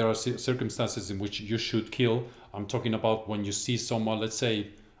that there are circumstances in which you should kill, I'm talking about when you see someone, let's say,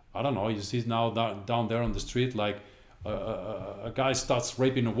 I don't know, you see now down there on the street, like a guy starts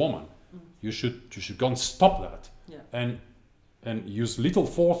raping a woman. You should go and stop that. And use little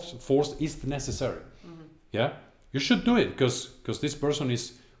force if necessary. You should do it because this person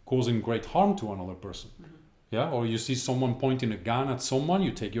is causing great harm to another person. Or you see someone pointing a gun at someone,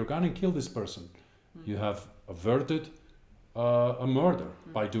 you take your gun and kill this person. You have averted a murder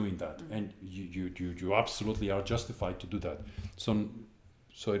by doing that, and you absolutely are justified to do that.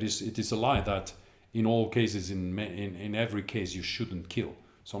 So it is a lie that in all cases, in every case, you shouldn't kill.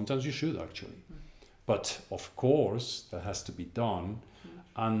 Sometimes you should actually. But of course, that has to be done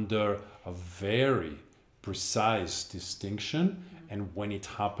under a very precise distinction. And when it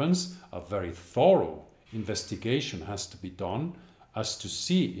happens, a very thorough investigation has to be done as to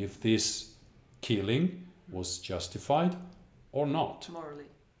see if this killing was justified or not.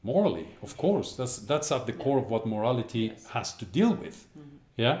 Morally, of course. That's at the core of what morality has to deal with.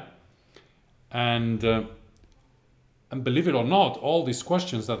 And believe it or not, all these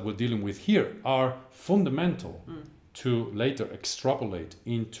questions that we're dealing with here are fundamental to later extrapolate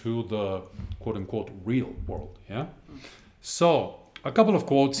into the quote-unquote real world. So, a couple of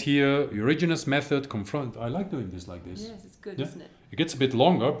quotes here. Eurygena's method confront... I like doing this like this. Yes, it's good, isn't it? It gets a bit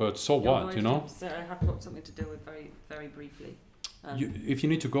longer, but so what, So I have got something to deal with very, very briefly. If you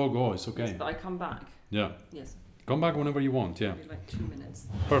need to go, it's okay. Yes, but I come back. Yes. Come back whenever you want, Maybe like 2 minutes.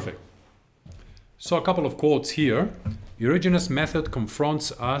 Perfect. So a couple of quotes here. Eurygena's method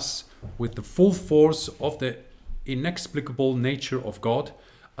confronts us with the full force of the inexplicable nature of God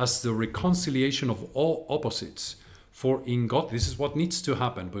as the reconciliation of all opposites. For in God, this is what needs to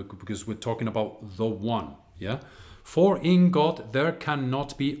happen, because we're talking about the one. For in God there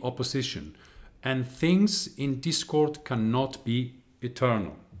cannot be opposition, and things in discord cannot be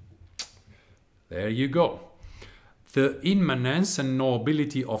eternal. There you go. The immanence and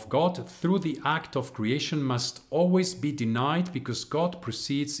knowability of God through the act of creation must always be denied, because God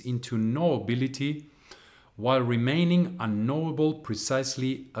proceeds into knowability while remaining unknowable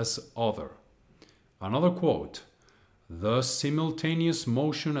precisely as other. Another quote: the simultaneous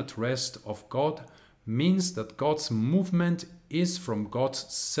motion at rest of God means that God's movement is from God's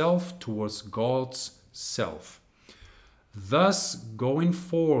self towards God's self. Thus, going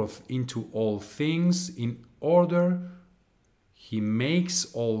forth into all things in order, he makes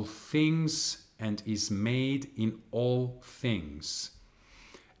all things and is made in all things,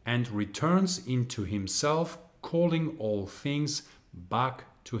 and returns into himself, calling all things back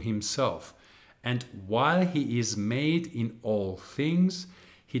to himself. And while he is made in all things,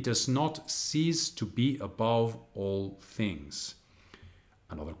 he does not cease to be above all things.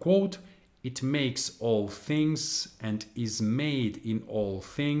 Another quote, it makes all things and is made in all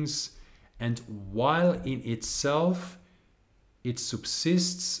things, and while in itself it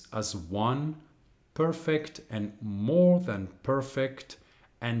subsists as one, perfect and more than perfect,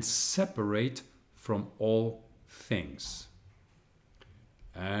 and separate from all things.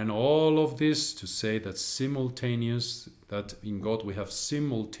 And all of this to say that that in God we have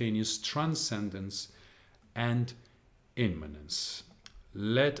simultaneous transcendence and immanence.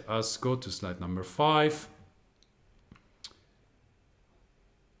 Let us go to slide number 5.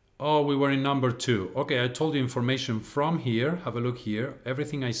 Oh, we were in number 2. Okay, I told you information from here. Have a look here.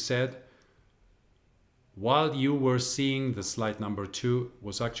 Everything I said while you were seeing the slide number 2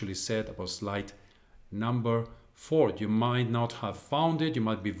 was actually said about slide number 4. You might not have found it. You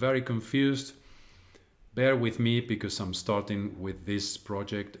might be very confused. Bear with me because I'm starting with this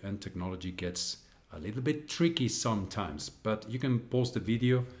project and technology gets a little bit tricky sometimes. But you can pause the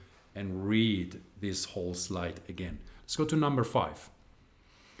video and read this whole slide again. Let's go to number 5.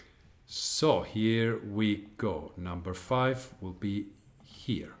 So here we go. Number 5 will be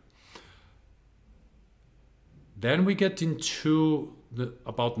here. Then we get into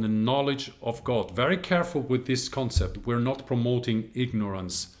about the knowledge of God. Very careful with this concept. We're not promoting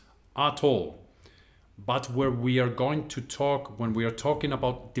ignorance at all. But where we are going to talk, when we are talking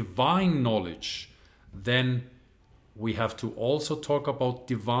about divine knowledge, then we have to also talk about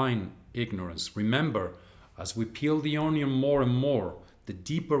divine ignorance. Remember, as we peel the onion more and more, the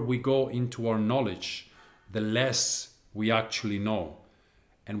deeper we go into our knowledge, the less we actually know.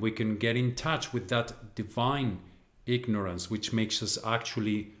 And we can get in touch with that divine ignorance, which makes us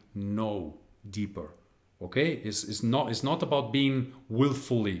actually know deeper. Okay? It's not about being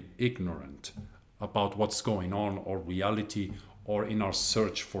willfully ignorant about what's going on or reality or in our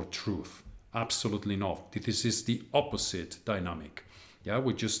search for truth. Absolutely not. This is the opposite dynamic. Yeah,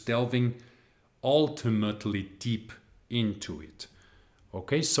 we're just delving ultimately deep into it.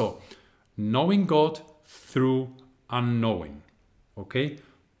 Okay, so knowing God through unknowing. Okay,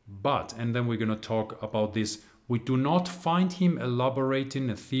 but, and then we're going to talk about this, we do not find him elaborating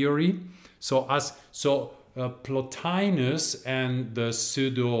a theory. Plotinus and the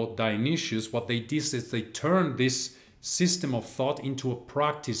pseudo-Dionysius, what they did is they turned this system of thought into a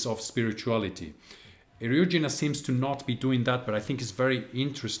practice of spirituality. Eurigena seems to not be doing that, but I think it's very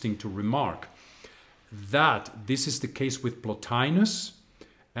interesting to remark that this is the case with Plotinus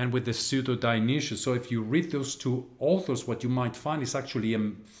and with the pseudo-Dionysius. So if you read those two authors, what you might find is actually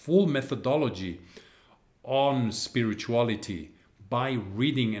a full methodology on spirituality by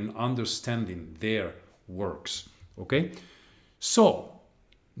reading and understanding their works. Okay, so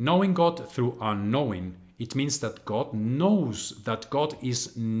knowing God through unknowing, it means that God knows that God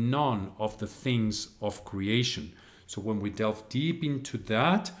is none of the things of creation. So when we delve deep into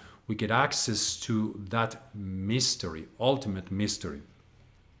that, we get access to that mystery, ultimate mystery.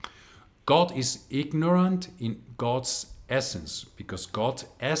 God is ignorant in God's essence, because God's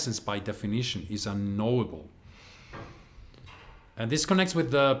essence by definition is unknowable. And this connects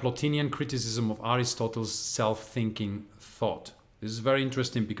with the Plotinian criticism of Aristotle's self-thinking thought. This is very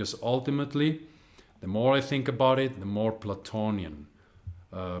interesting because ultimately, the more I think about it, the more Platonian,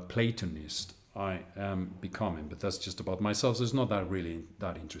 Platonist I am becoming. But that's just about myself, so it's not really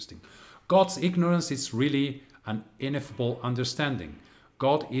that interesting. God's ignorance is really an ineffable understanding.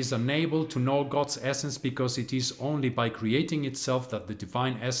 God is unable to know God's essence because it is only by creating itself that the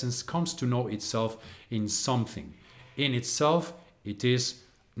divine essence comes to know itself in something. In itself, it is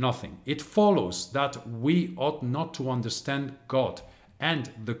nothing. It follows that we ought not to understand God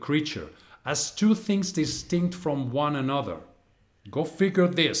and the creature as two things distinct from one another. Go figure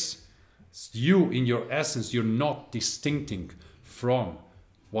this. You, in your essence, you're not distincting from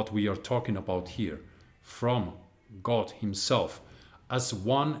what we are talking about here, from God himself, as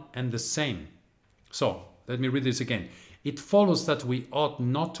one and the same. So, let me read this again. It follows that we ought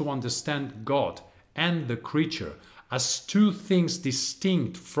not to understand God and the creature as two things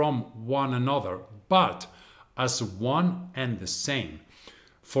distinct from one another, but as one and the same.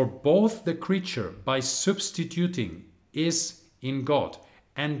 For both the creature, by substituting, is in God,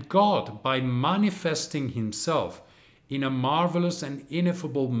 and God, by manifesting himself, in a marvelous and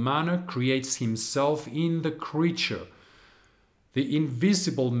ineffable manner creates himself in the creature, the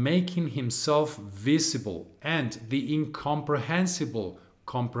invisible making himself visible, and the incomprehensible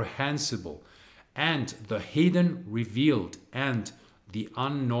comprehensible, and the hidden revealed, and the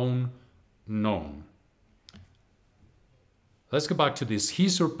unknown known. Let's go back to this. He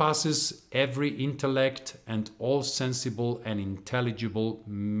surpasses every intellect and all sensible and intelligible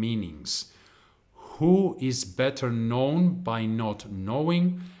meanings. Who is better known by not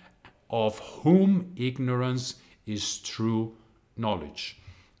knowing, of whom ignorance is true knowledge?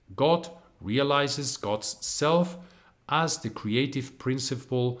 God realizes God's self as the creative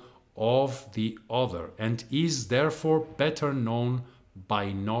principle of the other, and is therefore better known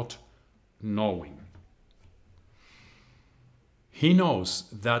by not knowing. He knows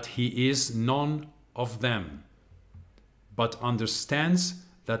that he is none of them, but understands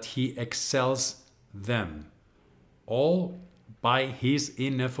that he excels them, all by his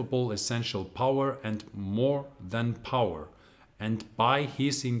ineffable essential power and more than power, and by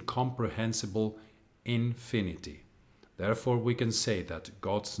his incomprehensible infinity. Therefore, we can say that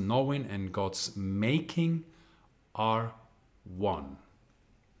God's knowing and God's making are one.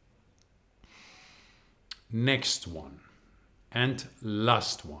 Next one. And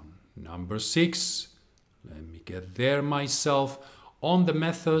last one, number 6. Let me get there myself. On the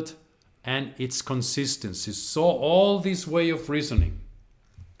method and its consistency. So all this way of reasoning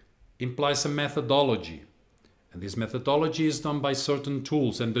implies a methodology. And this methodology is done by certain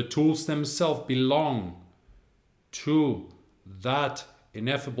tools. And the tools themselves belong to that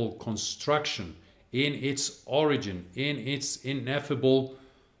ineffable construction in its origin, in its ineffable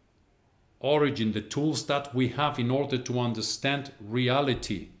origin. The tools that we have in order to understand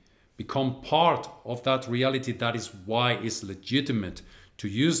reality become part of that reality. That is why it's legitimate to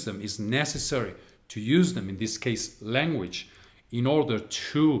use them, it's necessary to use them, in this case language, in order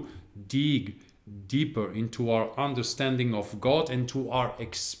to dig deeper into our understanding of God and to our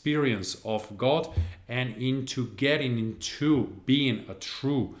experience of God, and into getting into being a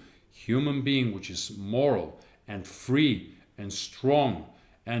true human being which is moral and free and strong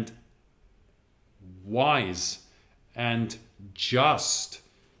and wise and just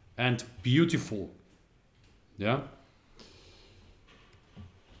and beautiful. Yeah.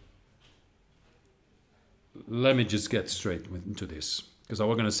 Let me just get straight into this, because I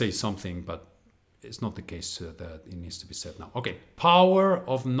was going to say something, but it's not the case that it needs to be said now. Okay. Power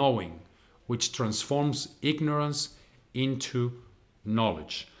of knowing, which transforms ignorance into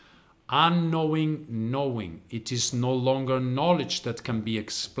knowledge. Unknowing knowing. It is no longer knowledge that can be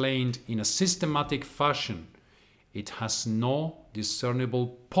explained in a systematic fashion. It has no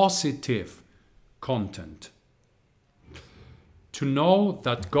discernible positive content. To know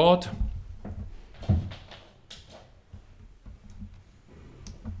that God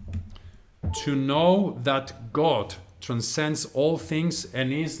transcends all things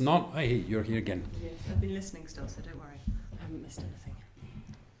and is not... Hey, you're here again. Yes, I've been listening still, so don't worry. I haven't missed anything.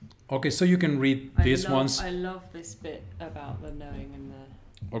 Okay, so you can read these ones. I love this bit about the knowing and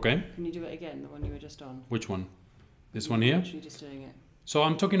the... Okay. Can you do it again, the one you were just on? Which one? This one here? Literally just doing it. So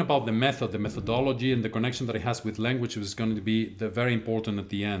I'm talking about the method, the methodology, and the connection that it has with language, which is going to be very important at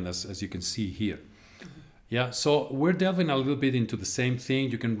the end, as you can see here. Yeah, so we're delving a little bit into the same thing.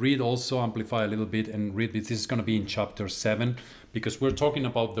 You can read also, amplify a little bit and read this. This is going to be in chapter 7, because we're talking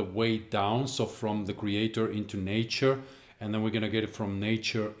about the way down. So from the creator into nature, and then we're going to get it from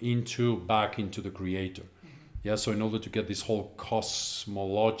nature back into the creator. Yeah, so in order to get this whole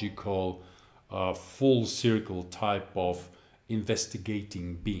cosmological full circle type of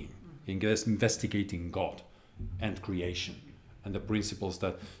investigating being, investigating God and creation. And the principles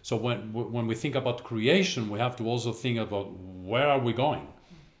that... So when we think about creation, we have to also think about where are we going?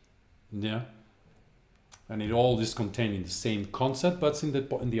 Yeah. And it all is contained in the same concept, but it's in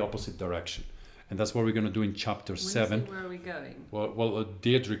the opposite direction. And that's what we're going to do in chapter 7. Where are we going? Well,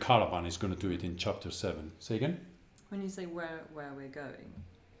 Deirdre Carabine is going to do it in chapter 7. Say again? When you say where we're going,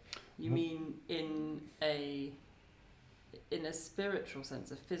 you mean in a spiritual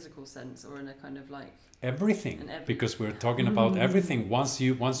sense, a physical sense, or in a kind of like... Everything, because we're talking about everything. Once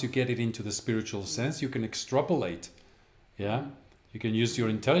you get it into the spiritual sense, you can extrapolate. Yeah, you can use your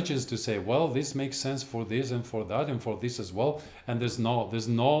intelligence to say, well, this makes sense for this and for that and for this as well. And there's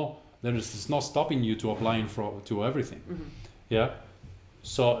no stopping you to applying to everything. Yeah.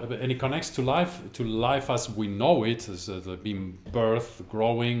 So, and it connects to life as we know it, as being birth,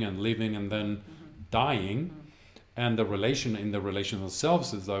 growing and living and then dying. And the relational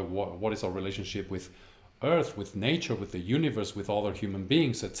selves is like what is our relationship with Earth, with nature, with the universe, with other human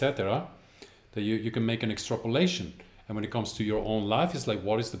beings, etc. That you can make an extrapolation. And when it comes to your own life, it's like,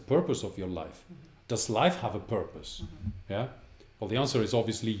 what is the purpose of your life? Does life have a purpose? Yeah. Well, the answer is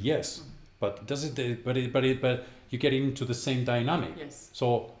obviously yes. But does it? But you get into the same dynamic. Yes.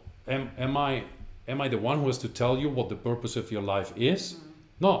 So am I the one who has to tell you what the purpose of your life is?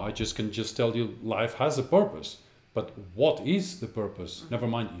 No, I can just tell you life has a purpose. But what is the purpose? Never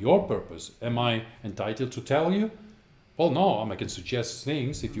mind your purpose. Am I entitled to tell you? Well, no, I can suggest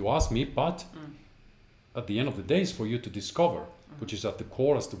things if you ask me, but at the end of the day, it's for you to discover, which is at the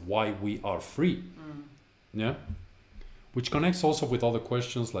core as to why we are free. Yeah? Which connects also with other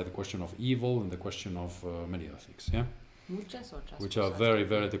questions, like the question of evil and the question of many other things. Yeah? Which are very,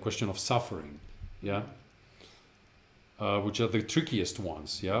 very, the question of suffering. Yeah? Which are the trickiest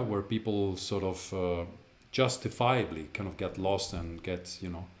ones, yeah, where people sort of justifiably kind of get lost and get,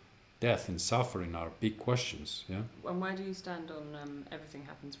 death and suffering are big questions, yeah. And where do you stand on everything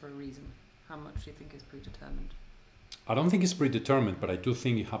happens for a reason? How much do you think is predetermined? I don't think it's predetermined, but I do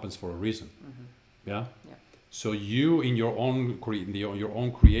think it happens for a reason. Yeah. Yeah. So you, in your own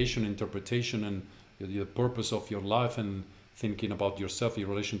creation, interpretation, and the purpose of your life, and thinking about yourself in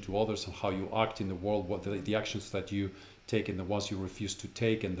relation to others and how you act in the world, what the actions that you take and the ones you refuse to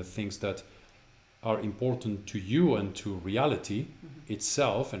take, and the things that are important to you and to reality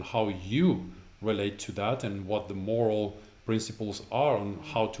itself, and how you relate to that, and what the moral principles are on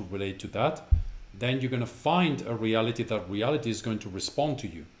how to relate to that, then you're going to find a reality that reality is going to respond to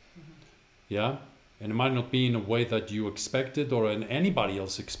you. Yeah. And it might not be in a way that you expected or anybody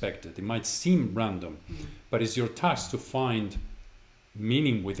else expected. It might seem random, but it's your task to find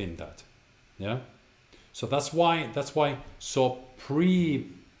meaning within that. Yeah. So that's why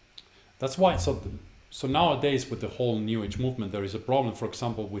so nowadays with the whole New Age movement, there is a problem, for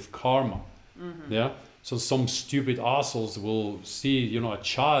example, with karma. Yeah. So some stupid assholes will see, a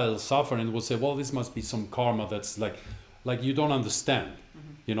child suffer and will say, well, this must be some karma that's like you don't understand.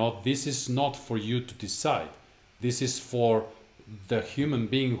 This is not for you to decide. This is for the human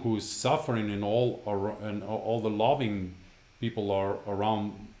being who is suffering, and all the loving people are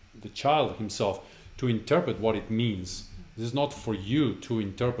around the child himself to interpret what it means. This is not for you to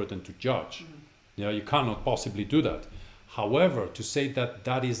interpret and to judge. Yeah, you cannot possibly do that. However, to say that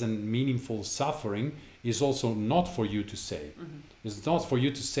that is a meaningful suffering is also not for you to say. It's not for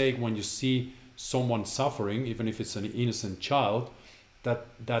you to say when you see someone suffering, even if it's an innocent child,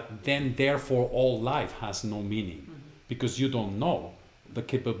 that then therefore all life has no meaning, because you don't know the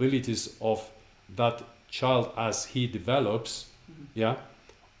capabilities of that child as he develops, yeah,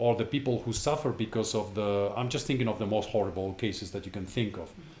 or the people who suffer because of I'm just thinking of the most horrible cases that you can think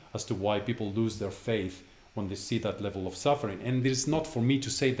of as to why people lose their faith when they see that level of suffering. And it is not for me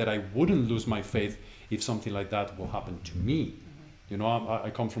to say that I wouldn't lose my faith if something like that will happen to me.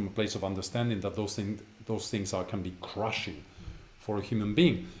 I come from a place of understanding that those things can be crushing for a human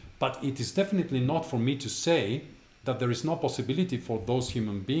being. But it is definitely not for me to say that there is no possibility for those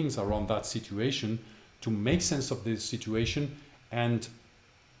human beings around that situation to make sense of this situation and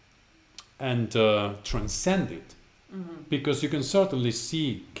transcend it. Because you can certainly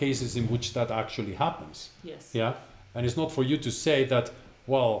see cases in which that actually happens. Yes. Yeah. And it's not for you to say that,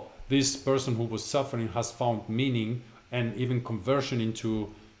 well, this person who was suffering has found meaning and even conversion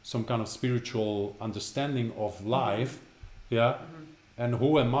into some kind of spiritual understanding of life. Yeah. And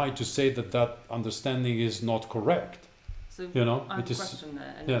who am I to say that understanding is not correct? So I have a question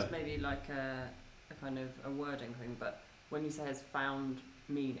there, and it's maybe like a kind of a wording thing, but when you say has found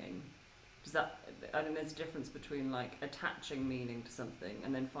meaning, I think there's a difference between like attaching meaning to something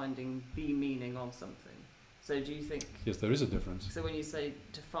and then finding the meaning of something. So do you think... Yes, there is a difference. So when you say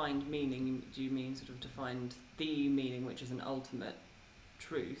to find meaning, do you mean sort of to find the meaning, which is an ultimate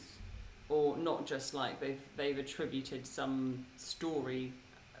truth? Or not just like they've attributed some story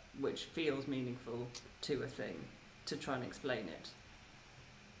which feels meaningful to a thing to try and explain it?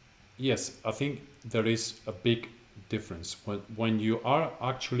 Yes, I think there is a big difference. When you are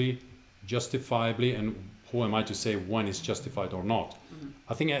actually justifiably, and who am I to say when it's justified or not?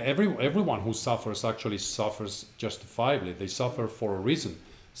 I think everyone who suffers actually suffers justifiably. They suffer for a reason.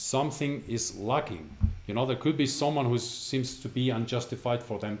 Something is lacking. There could be someone who seems to be unjustified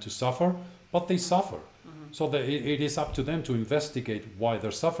for them to suffer, but they suffer. So it is up to them to investigate why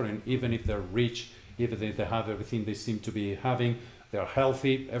they're suffering, even if they're rich, even if they have everything they seem to be having, they're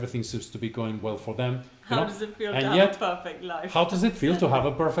healthy, everything seems to be going well for them. How does it feel to have a perfect life? How does it feel to have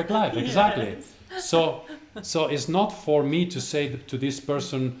a perfect life? Exactly. Yes. So it's not for me to say to this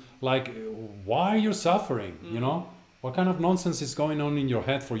person, like, why are you suffering? What kind of nonsense is going on in your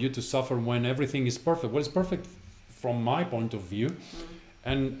head for you to suffer when everything is perfect? Well, it's perfect from my point of view.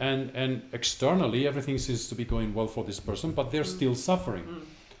 and externally everything seems to be going well for this person, but they're still suffering.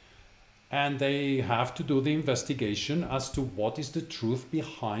 And they have to do the investigation as to what is the truth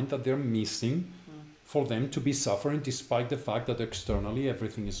behind that they're missing for them to be suffering, despite the fact that externally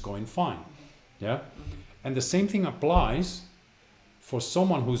everything is going fine. Yeah? And the same thing applies for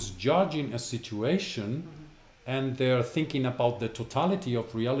someone who's judging a situation and they're thinking about the totality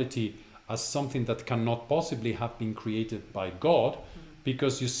of reality as something that cannot possibly have been created by God,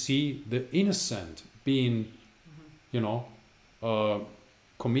 because you see the innocent being, you know,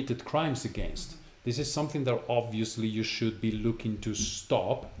 committed crimes against. This is something that obviously you should be looking to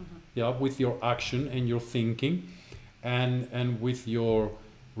stop, yeah, with your action and your thinking, and with your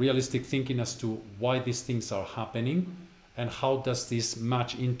realistic thinking as to why these things are happening, and how does this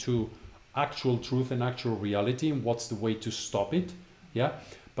match into actual truth and actual reality, and what's the way to stop it. Yeah,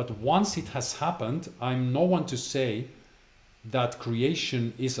 but once it has happened, I'm no one to say that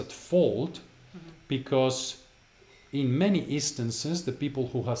creation is at fault, because in many instances the people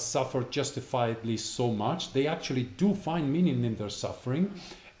who have suffered justifiably so much, they actually do find meaning in their suffering,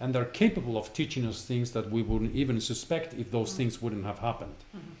 and they're capable of teaching us things that we wouldn't even suspect if those things wouldn't have happened.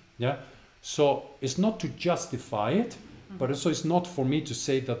 Yeah, so it's not to justify it, but also it's not for me to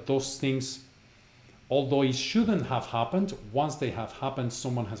say that those things, although it shouldn't have happened, once they have happened,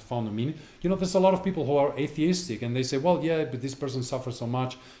 someone has found a meaning. You know, there's a lot of people who are atheistic and they say, well, yeah, but this person suffers so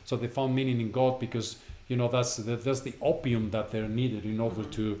much, so they found meaning in God, because, you know, that's the opium that they're needed in order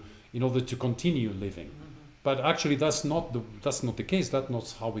to continue living. But actually, that's not the case. That's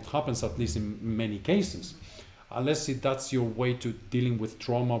not how it happens, at least in many cases, unless that's your way to dealing with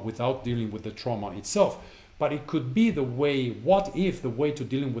trauma without dealing with the trauma itself. But it could be the way, what if the way to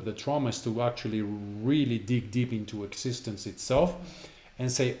dealing with the trauma is to actually really dig deep into existence itself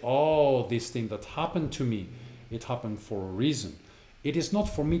and say, oh, this thing that happened to me, it happened for a reason. It is not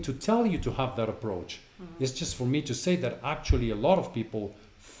for me to tell you to have that approach. It's just for me to say that actually a lot of people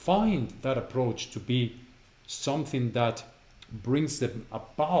find that approach to be something that brings them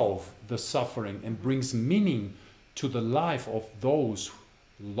above the suffering and brings meaning to the life of those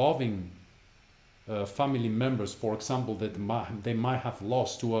loving family members, for example, that they might have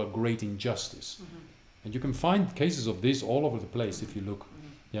lost to a great injustice. And you can find cases of this all over the place if you look.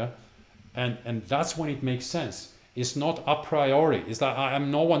 Yeah, and that's when it makes sense. It's not a priori. It's that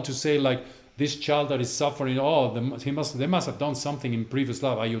I'm no one to say like, this child that is suffering, oh, they must have done something in previous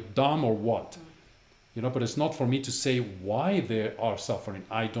life. Are you dumb or what? You know, but it's not for me to say why they are suffering.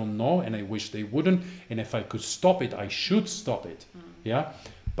 I don't know, and I wish they wouldn't. And if I could stop it, I should stop it. Yeah,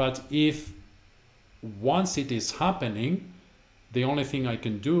 but if once it is happening, the only thing I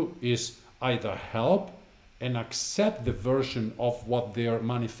can do is either help and accept the version of what they are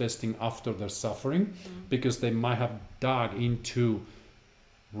manifesting after their suffering, because they might have dug into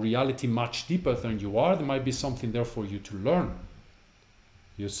reality much deeper than you are. There might be something there for you to learn.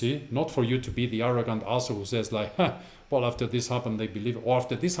 You see, not for you to be the arrogant asshole who says like, well, after this happened they believe, or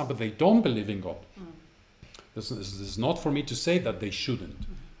after this happened they don't believe in God. This is not for me to say that they shouldn't.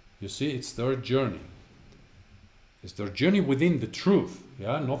 You see, it's their journey. It's their journey within the truth,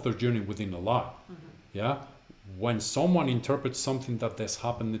 yeah, not their journey within a lie. Yeah, when someone interprets something that has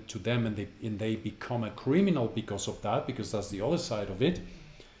happened to them and they become a criminal because of that, because that's the other side of it,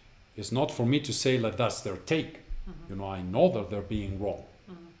 it's not for me to say like that's their take. You know, I know that they're being wrong.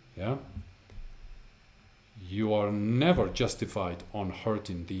 Yeah, you are never justified on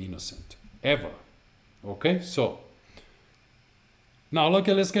hurting the innocent, ever. Okay, so now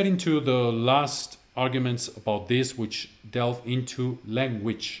okay, let's get into the last arguments about this, which delve into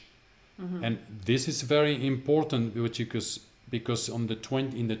language. And this is very important, because in the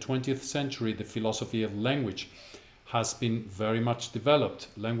 20th century the philosophy of language has been very much developed.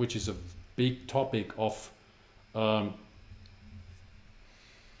 Language is a big topic of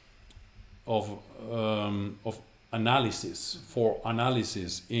analysis, for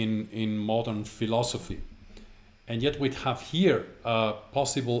analysis in modern philosophy. And yet we have here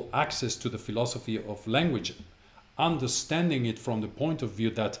possible access to the philosophy of language, understanding it from the point of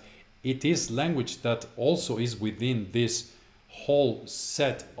view that it is language that also is within this whole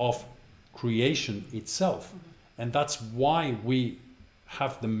set of creation itself. And that's why we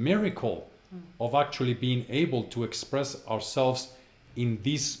have the miracle of actually being able to express ourselves in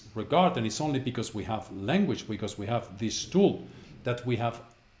this regard. And it's only because we have language, because we have this tool, that we have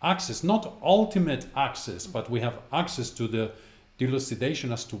access, not ultimate access, but we have access to the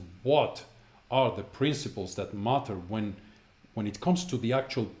elucidation as to what are the principles that matter when it comes to the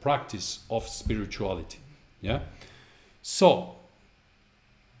actual practice of spirituality. Yeah, so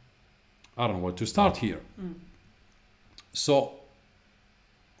I don't know where to start here. So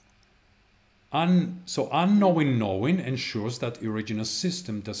So unknowing knowing ensures that Eurygena's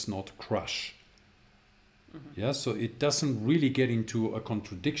system does not crash. Yeah, so it doesn't really get into a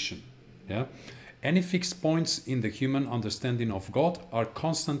contradiction. Yeah, any fixed points in the human understanding of God are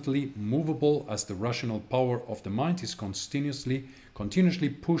constantly movable as the rational power of the mind is continuously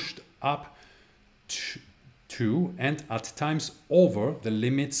pushed up to and at times over the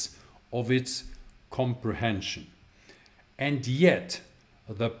limits of its comprehension. And yet,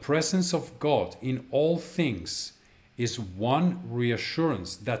 the presence of God in all things is one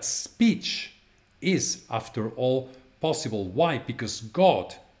reassurance that speech is, after all, possible. Why? Because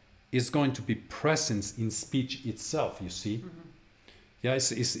God is going to be present in speech itself, you see. Yeah,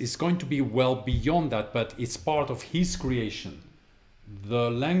 it's going to be well beyond that, but it's part of His creation. The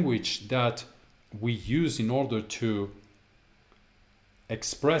language that we use in order to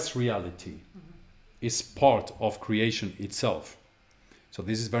express reality is part of creation itself. So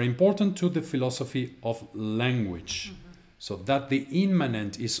this is very important to the philosophy of language. So that the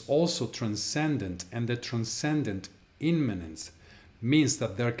immanent is also transcendent, and the transcendent immanence means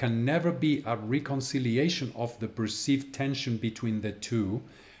that there can never be a reconciliation of the perceived tension between the two,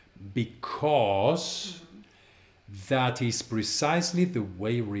 because that is precisely the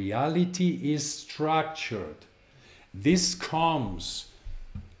way reality is structured. This comes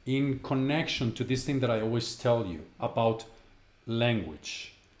in connection to this thing that I always tell you about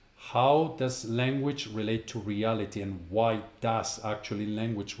language. How does language relate to reality, and why does actually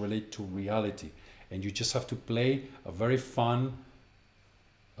language relate to reality? And you just have to play a very fun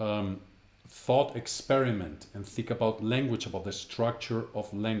thought experiment and think about language, about the structure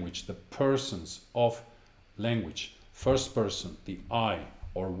of language, the persons of language. First person, the I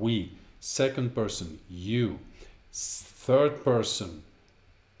or we. Second person, you. Third person,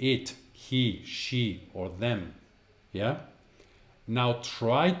 it, he, she, or them. Yeah? Now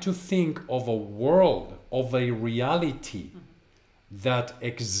try to think of a world, of a reality that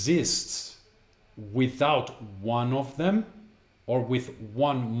exists without one of them, or with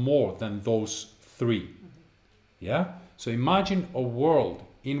one more than those three. Yeah? So imagine a world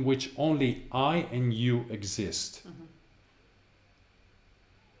in which only I and you exist.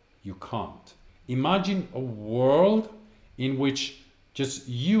 You can't. Imagine a world in which just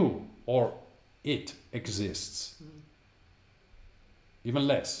you or it exists. Even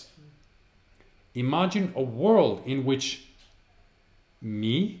less. Imagine a world in which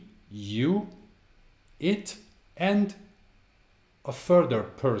me, you, it, and a further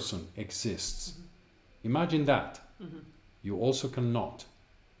person exists. Imagine that. You also cannot.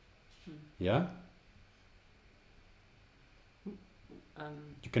 Yeah?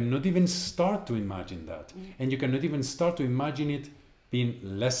 You cannot even start to imagine that. And you cannot even start to imagine it being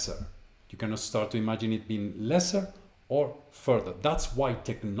lesser. You cannot start to imagine it being lesser or further. That's why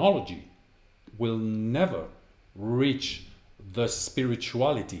technology will never reach the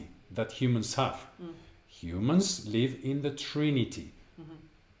spirituality that humans have. Humans live in the Trinity.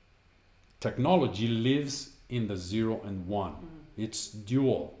 Technology lives in the 0 and 1. It's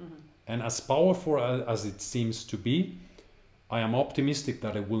dual. And as powerful as it seems to be, I am optimistic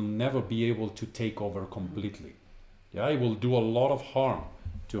that it will never be able to take over completely. Yeah, it will do a lot of harm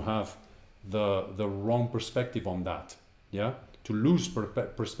to have the wrong perspective on that. Yeah, to lose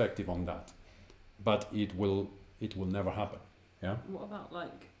perspective on that. But it will never happen. Yeah. What about,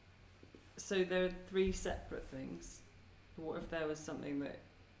 like, so there are three separate things. What if there was something that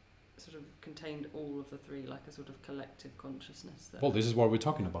sort of contained all of the three, like a sort of collective consciousness? Well, this is what we're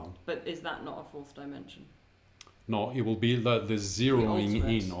talking about. But is that not a fourth dimension? No, it will be the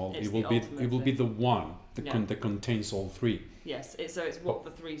zeroing in all. It will be the one that contains all three. Yes, so it's what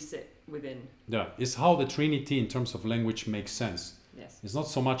the three sit within. Yeah, it's how the Trinity in terms of language makes sense. Yes. It's not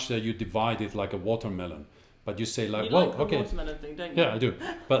so much that you divide it like a watermelon, but you say like, you well, like the okay. watermelon thing, don't you? Yeah, I do.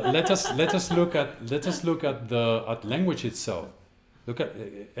 But let us look at language itself. Look at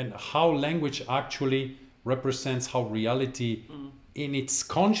and how language actually represents how reality in its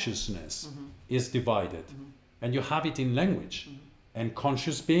consciousness is divided. And you have it in language. And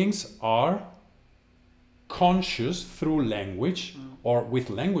conscious beings are conscious through language, or with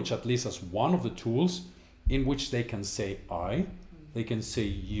language at least as one of the tools in which they can say I, they can say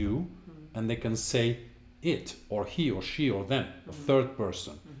you, and they can say it, or he, or she, or them, a third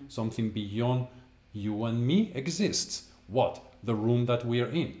person. Something beyond you and me exists. What? The room that we are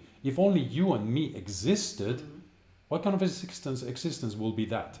in. If only you and me existed, what kind of existence will be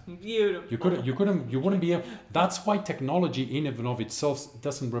that? Beautiful. You wouldn't be able. That's why technology in and of itself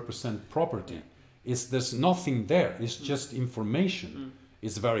doesn't represent property. There's nothing there. It's just information.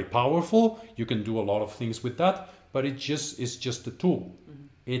 It's very powerful. You can do a lot of things with that, but it's just a tool.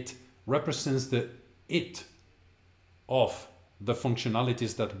 It represents the it of the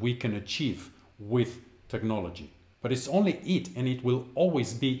functionalities that we can achieve with technology. But it's only it, and it will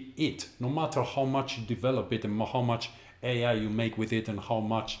always be it, no matter how much you develop it and how much AI you make with it and how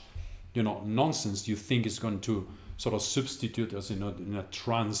much, you know, nonsense you think is going to sort of substitute us in a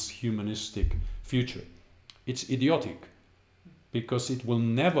transhumanistic future. It's idiotic because it will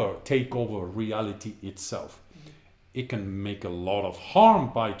never take over reality itself. It can make a lot of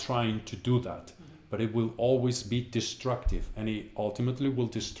harm by trying to do that, but it will always be destructive, and it ultimately will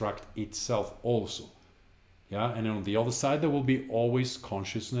destruct itself also. Yeah, and on the other side, there will be always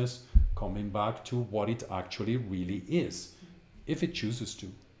consciousness coming back to what it actually really is, if it chooses to.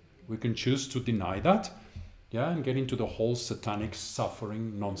 We can choose to deny that, yeah, and get into the whole satanic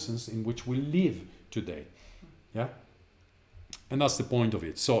suffering nonsense in which we live today. Yeah, and that's the point of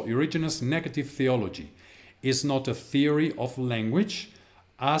it. So Eurygena's negative theology is not a theory of language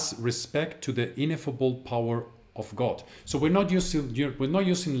as respect to the ineffable power of God. So we're not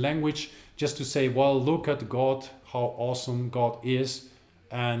using language just to say, well, look at God, how awesome God is,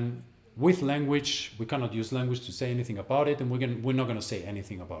 and with language we cannot use language to say anything about it, and we're not going to say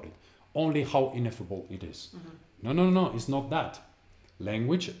anything about it, only how ineffable it is. No, it's not that.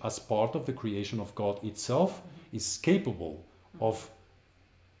 Language, as part of the creation of God itself, is capable of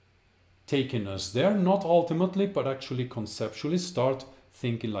taking us there, not ultimately, but actually conceptually start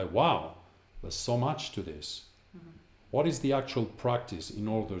thinking like, wow, there's so much to this. What is the actual practice in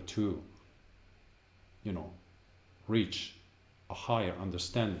order to, you know, reach a higher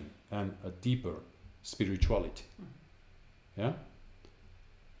understanding and a deeper spirituality? Yeah?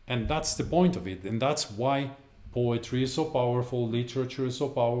 And that's the point of it, and that's why poetry is so powerful, literature is so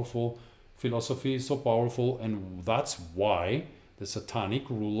powerful, philosophy is so powerful, and that's why the satanic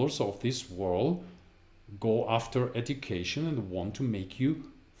rulers of this world go after education and want to make you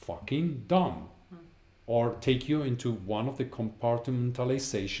fucking dumb, or take you into one of the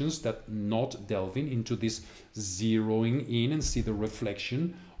compartmentalizations that not delving into this zeroing in and see the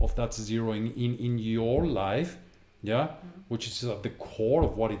reflection of that zeroing in your life, yeah, which is at the core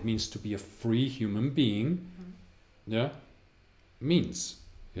of what it means to be a free human being, yeah, means,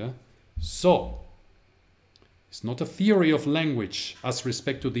 yeah. So it's not a theory of language as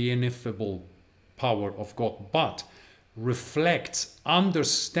respect to the ineffable power of God, but reflects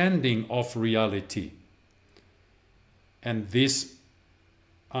understanding of reality. And this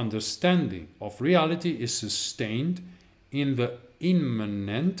understanding of reality is sustained in the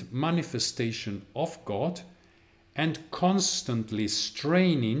immanent manifestation of God and constantly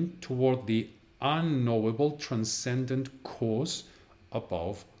straining toward the unknowable transcendent cause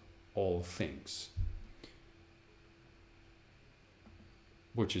above all things.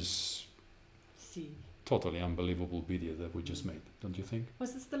 Which is totally unbelievable video that we just made, don't you think?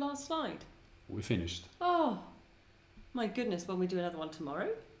 Was this the last slide? We finished. Oh, my goodness. Will we do another one tomorrow?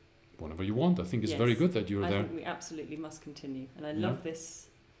 Whenever you want. I think it's very good that you're there. I think we absolutely must continue. And I love this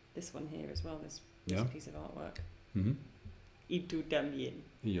one here as well, this piece of artwork. Y tú también.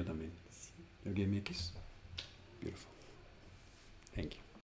 Y yo también. You gave me a kiss. Beautiful. Thank you.